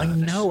show. I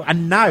know.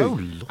 And now,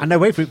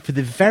 wait for it, for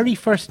the very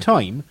first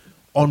time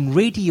on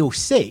Radio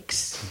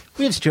 6,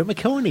 we have Stuart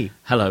Maconie.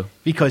 Hello.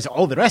 Because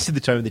all the rest of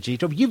the time in the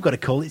G-Job, you've got to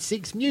call it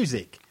 6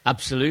 Music.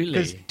 Absolutely.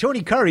 Because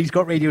Tony Curry's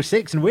got Radio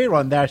 6 and we're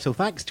on there, so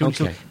thanks, Tony.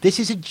 Okay. So this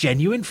is a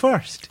genuine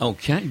first.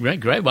 Okay,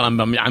 great. Well,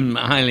 I'm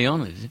highly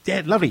honoured.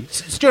 Yeah, lovely.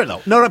 Stuart,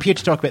 though, not up here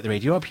to talk about the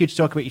radio, up here to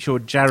talk about your show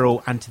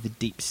Jarrow and to the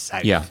Deep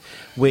South,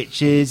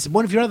 which is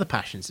one of your other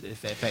passions,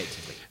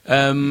 effectively.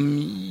 That's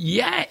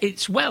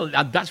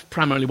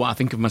primarily what I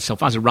think of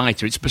myself as a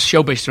writer. It's a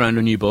show based around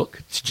a new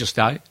book. It's just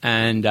out.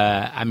 And,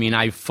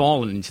 I've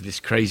fallen into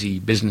this crazy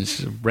business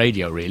of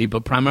radio, really,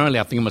 but primarily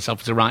I think of myself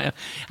as a writer.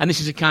 And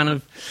this is a kind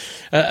of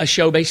a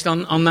show based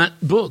on that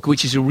book,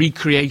 which is a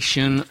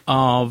recreation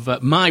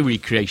of my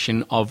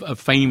recreation of a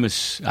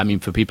famous,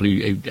 for people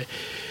who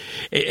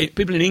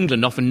people in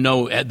England often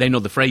know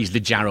the phrase the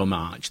Jarrow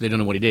March. They don't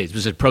know what it is. It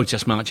was a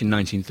protest march in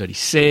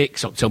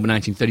 1936, October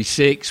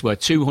 1936, where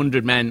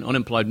 200 men,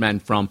 unemployed men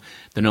from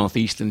the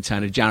northeastern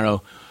town of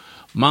Jarrow,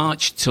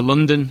 marched to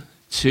London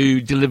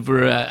to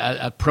deliver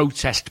a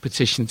protest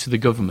petition to the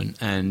government.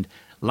 And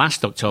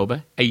last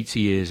October, 80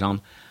 years on,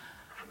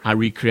 I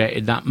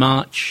recreated that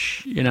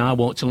march. I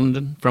walked to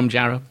London from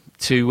Jarrow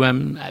to,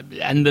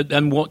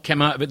 and what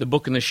came out of it, the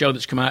book and the show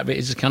that's come out of it,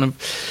 is a kind of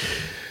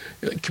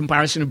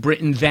comparison of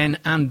Britain then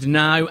and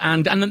now,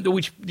 and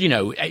which,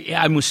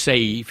 I must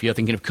say, if you're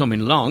thinking of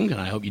coming along,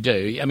 and I hope you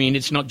do,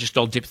 it's not just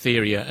all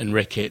diphtheria and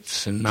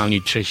rickets and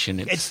malnutrition.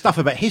 It's stuff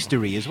about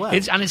history as well.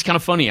 It's kind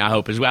of funny, I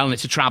hope, as well, and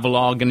it's a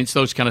travelogue, and it's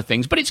those kind of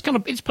things. But it's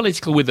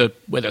political with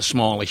a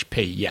smallish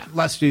p. Yeah.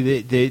 Let's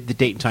do the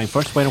date and time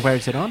first. When and where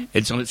is it on?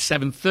 It's on at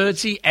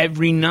 7:30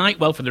 every night.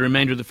 Well, for the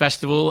remainder of the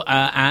festival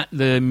at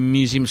the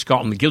Museum of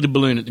Scotland, the Gilded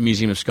Balloon at the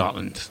Museum of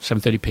Scotland,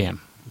 7:30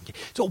 p.m.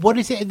 So what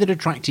is it that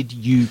attracted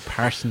you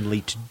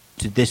personally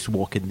to this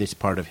walk in this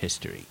part of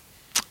history?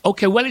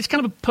 Okay, well, it's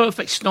kind of a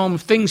perfect storm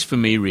of things for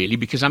me, really,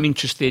 because I'm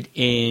interested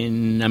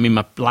in,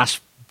 my last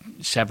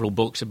several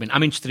books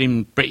I'm interested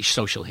in British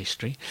social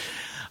history.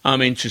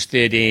 I'm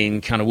interested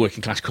in kind of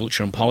working class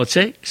culture and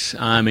politics.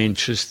 I'm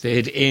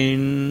interested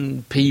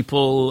in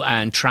people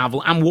and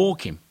travel and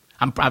walking.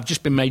 I've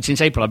just been made,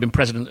 since April, I've been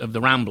president of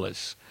the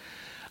Ramblers,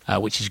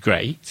 which is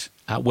great,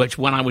 which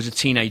when I was a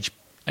teenage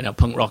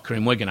punk rocker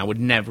in Wigan, I would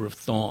never have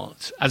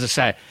thought. As I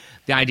say,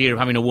 the idea of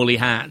having a woolly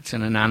hat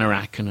and an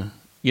anorak and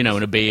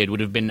a beard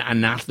would have been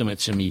anathema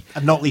to me.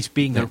 And not least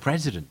being their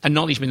president. And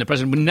not least being the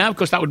president. But now, of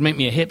course, that would make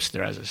me a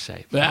hipster, as I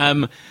say.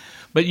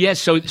 But yes,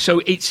 so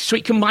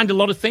it combined a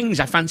lot of things.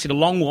 I fancied a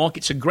long walk.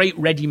 It's a great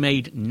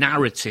ready-made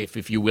narrative,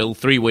 if you will,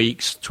 3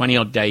 weeks,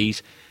 20-odd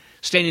days,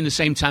 staying in the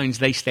same towns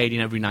they stayed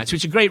in every night. So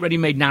it's a great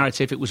ready-made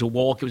narrative. It was a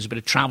walk. It was a bit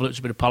of travel. It was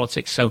a bit of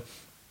politics. So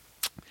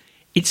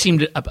it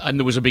seemed, and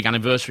there was a big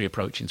anniversary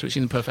approaching, so it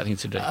seemed the perfect thing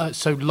to do.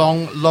 So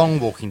long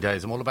walking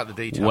days. I'm all about the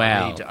detail.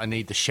 Well, I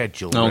need the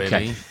schedule,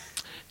 okay.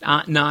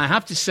 really. Now, I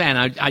have to say, and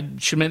I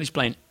should make this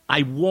plain,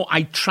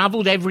 I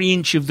travelled every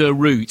inch of the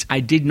route. I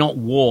did not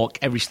walk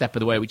every step of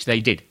the way, which they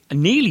did. I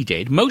nearly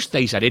did. Most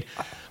days I did.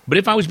 But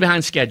if I was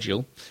behind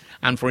schedule,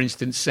 and for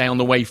instance, say on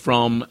the way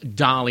from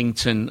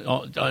Darlington,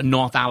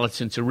 North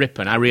Allerton to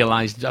Ripon, I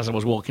realised as I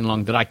was walking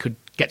along that I could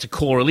get to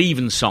Choral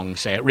Even song,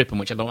 say, at Ripon,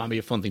 which I thought might be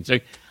a fun thing to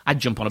do. I'd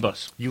jump on a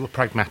bus. You were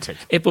pragmatic.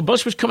 If a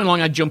bus was coming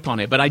along, I'd jump on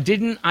it. But I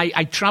didn't.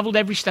 I travelled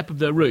every step of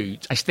the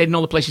route. I stayed in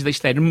all the places they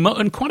stayed.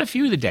 And quite a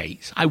few of the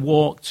days, I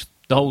walked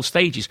the whole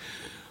stages.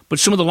 But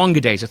some of the longer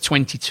days are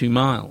 22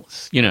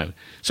 miles,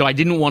 So I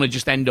didn't want to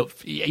just end up,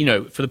 for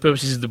the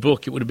purposes of the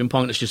book, it would have been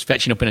pointless just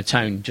fetching up in a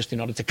town just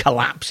in order to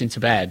collapse into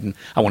bed. And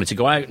I wanted to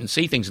go out and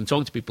see things and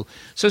talk to people.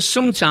 So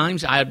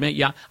sometimes, I admit,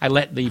 I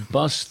let the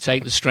bus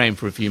take the strain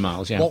for a few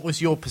miles, yeah. What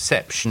was your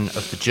perception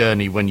of the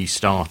journey when you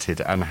started,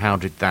 and how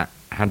did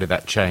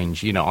that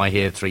change? I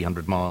hear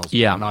 300 miles,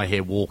 yeah, and I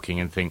hear walking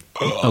and think,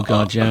 oh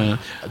God, yeah.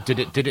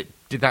 Did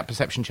that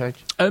perception change?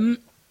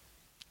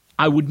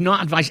 I would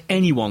not advise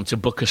anyone to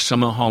book a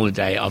summer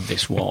holiday of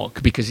this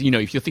walk because,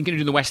 if you're thinking of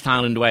doing the West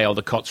Highland Way or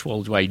the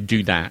Cotswolds Way,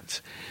 do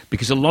that.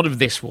 Because a lot of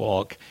this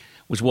walk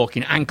was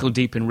walking ankle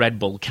deep in Red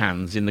Bull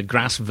cans in the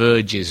grass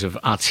verges of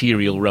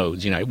arterial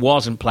roads. It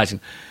wasn't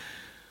pleasant.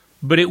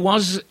 But it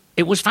was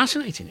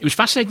fascinating. It was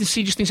fascinating to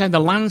see just things how the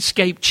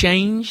landscape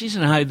changes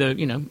and how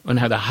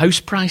the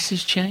house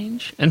prices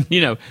change and,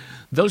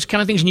 those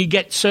kind of things. And you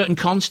get certain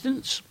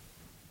constants.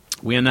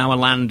 We are now a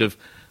land of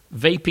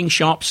vaping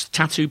shops,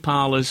 tattoo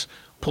parlours,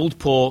 pulled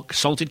pork,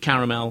 salted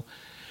caramel.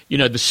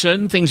 The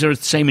certain things are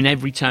the same in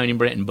every town in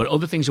Britain, but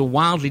other things are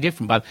wildly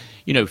different. But,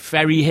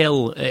 Ferry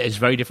Hill is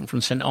very different from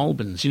St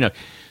Albans,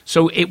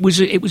 So it was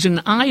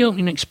an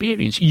eye-opening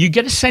experience. You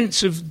get a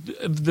sense of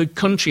the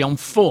country on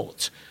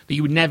foot that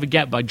you would never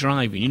get by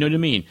driving, you know what I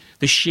mean?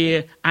 The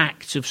sheer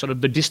act of sort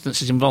of the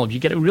distances involved. You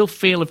get a real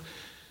feel of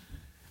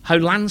how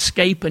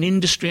landscape and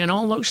industry and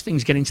all those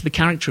things get into the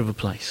character of a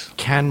place.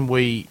 Can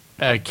we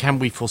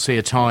foresee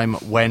a time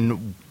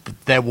when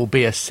there will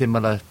be a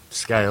similar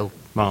scale,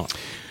 Mark?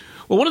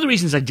 Well, one of the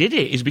reasons I did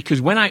it is because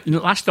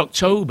last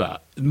October,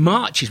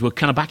 marches were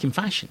kind of back in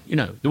fashion.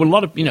 There were a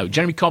lot of,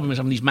 Jeremy Corbyn was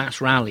having these mass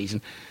rallies,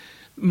 and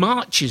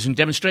marches and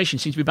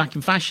demonstrations seem to be back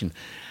in fashion.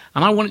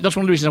 And that's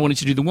one of the reasons I wanted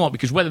to do the walk,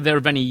 because whether they're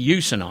of any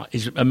use or not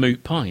is a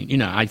moot point.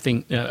 I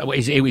think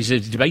it was a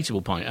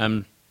debatable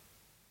point.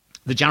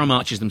 The Jarrow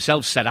marches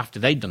themselves said after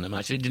they'd done the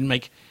march, it didn't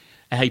make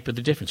a heap of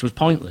the difference. It was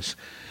pointless.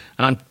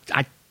 And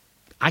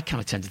I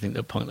kind of tend to think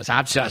they're pointless.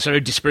 That's a very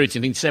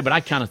dispiriting thing to say, but I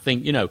kind of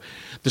think,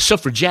 the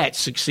suffragettes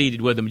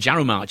succeeded where the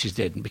Jarrow marches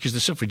didn't, because the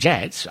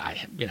suffragettes,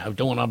 don't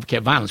want to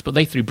advocate violence, but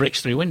they threw bricks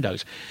through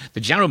windows. The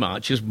Jarrow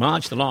marchers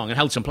marched along and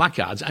held some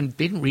placards and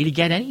didn't really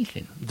get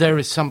anything. There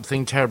is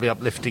something terribly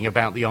uplifting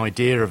about the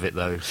idea of it,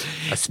 though,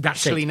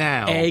 especially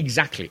now.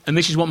 Exactly. And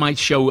this is what my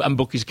show and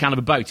book is kind of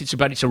about.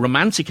 It's a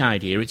romantic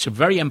idea. It's a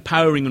very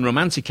empowering and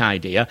romantic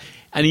idea.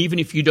 And even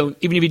if it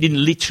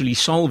didn't literally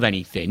solve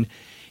anything,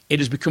 it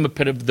has become a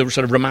bit of the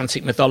sort of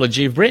romantic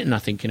mythology of Britain, I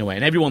think, in a way.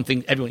 And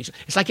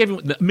it's like a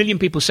million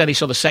people said they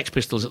saw the Sex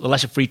Pistols at the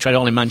Lesser Free Trade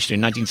Hall in Manchester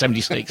in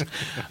 1976.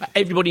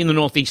 Everybody in the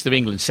northeast of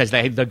England says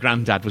their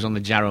granddad was on the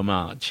Jarrow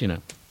March,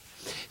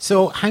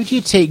 So how do you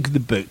take the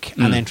book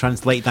and then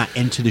translate that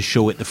into the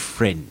show at the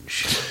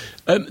Fringe?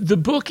 The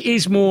book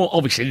is more,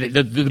 obviously,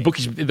 the book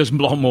is, there's a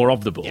lot more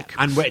of the book. Yeah.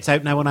 And it's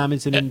out now on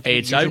Amazon? And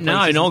it's out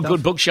now in all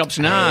good bookshops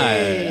now.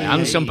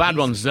 And some bad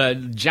ones.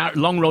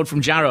 Long Road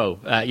from Jarrow.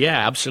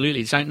 Yeah,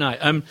 absolutely. It's out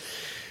now.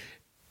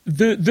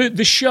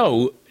 The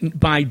show,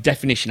 by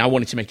definition, I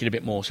wanted to make it a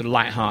bit more sort of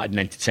light-hearted and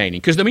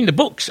entertaining. Because, the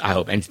book's, I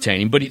hope,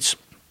 entertaining, but it's...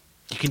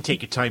 You can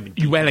take your time.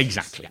 Well,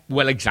 exactly.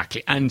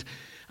 And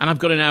I've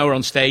got an hour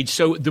on stage.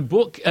 So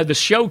the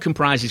show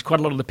comprises quite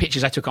a lot of the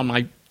pictures I took on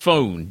my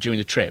phone during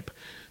the trip.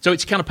 So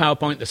it's kind of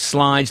PowerPoint, there's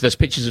slides, there's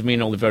pictures of me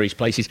in all the various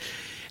places.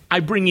 I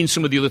bring in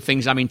some of the other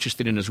things I'm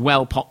interested in as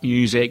well, pop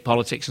music,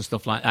 politics and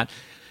stuff like that.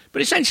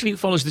 But essentially it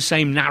follows the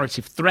same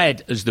narrative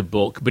thread as the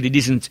book, but it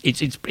isn't,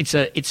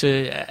 it's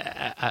a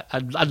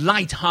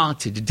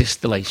light-hearted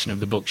distillation of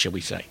the book, shall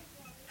we say.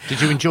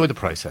 Did you enjoy the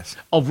process?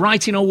 Of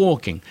writing or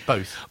walking?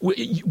 Both.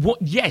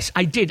 Yes,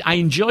 I did. I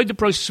enjoyed the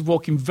process of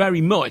walking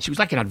very much. It was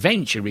like an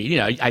adventure, really. You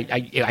know,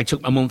 I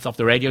took a month off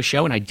the radio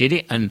show and I did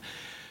it. And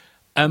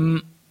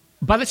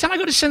by the time I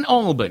got to St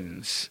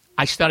Albans,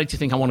 I started to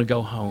think I want to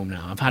go home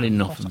now. I've had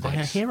enough of this.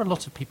 I hear a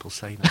lot of people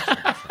say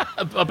that.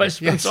 About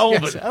St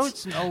Albans. Yes. Oh,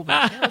 it's St Albans.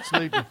 Yeah,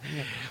 absolutely.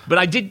 Yeah. But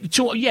I did,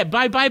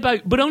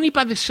 but only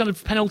by the sort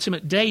of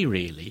penultimate day,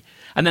 really.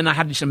 And then I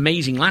had this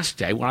amazing last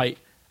day where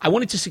I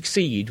wanted to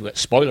succeed,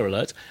 spoiler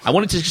alert, I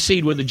wanted to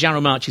succeed where the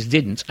Jarrow marches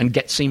didn't and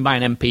get seen by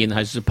an MP in the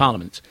Houses of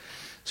Parliament.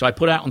 So I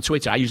put out on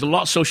Twitter, I used a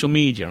lot of social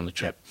media on the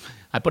trip.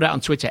 I put out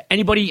on Twitter,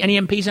 any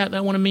MPs out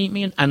there want to meet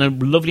me? And a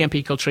lovely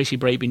MP called Tracy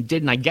Brabin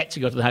did, and I get to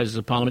go to the Houses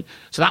of Parliament.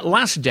 So that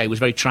last day was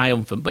very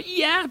triumphant. But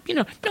yeah,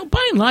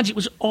 by and large, it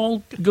was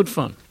all good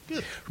fun.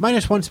 Good. Remind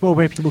us once more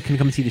where people can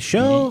come and see the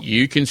show.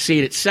 You can see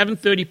it at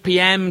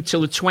 7:30pm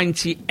till the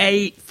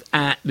 28th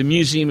at the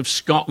Museum of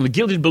Scotland, the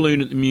Gilded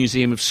Balloon at the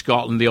Museum of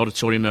Scotland, the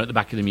auditorium there at the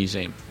back of the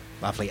museum.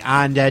 Lovely.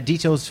 And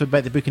details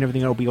about the book and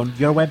everything will be on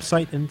your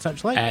website and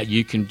such like?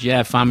 You can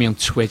find me on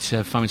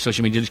Twitter, find me on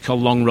social media. It's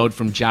called Long Road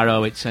from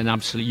Jarrow. It's an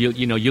absolute,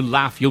 you'll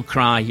laugh, you'll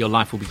cry, your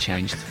life will be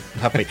changed.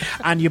 Lovely.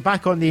 And you're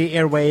back on the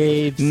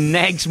airwaves?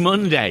 Next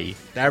Monday.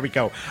 There we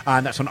go.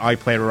 And that's on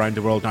iPlayer Around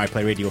the World and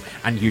iPlayer Radio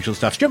and usual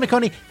stuff. Stuart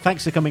Maconie,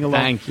 thanks for coming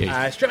along. Thank you.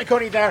 Stuart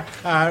Maconie there.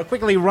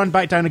 Quickly run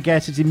back down again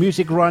as the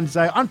music runs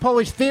out.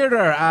 Unpolished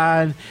Theatre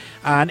and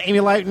Amy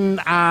Loughton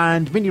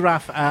and Mindy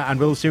Raff and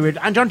Will Seaward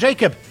and John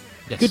Jacob.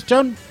 Yes. Good,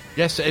 John?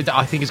 Yes,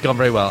 I think it's gone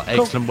very well.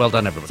 Cool. Excellent. Well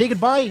done, everybody. Say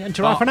goodbye and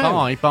ta-ra for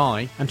now.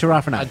 Bye. And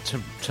ta-ra for now.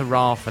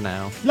 Ta-ra for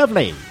now.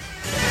 Lovely.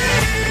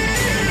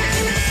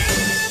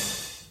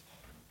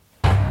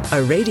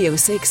 A Radio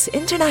 6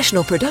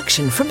 international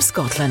production from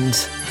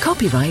Scotland.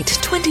 Copyright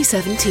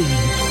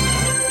 2017.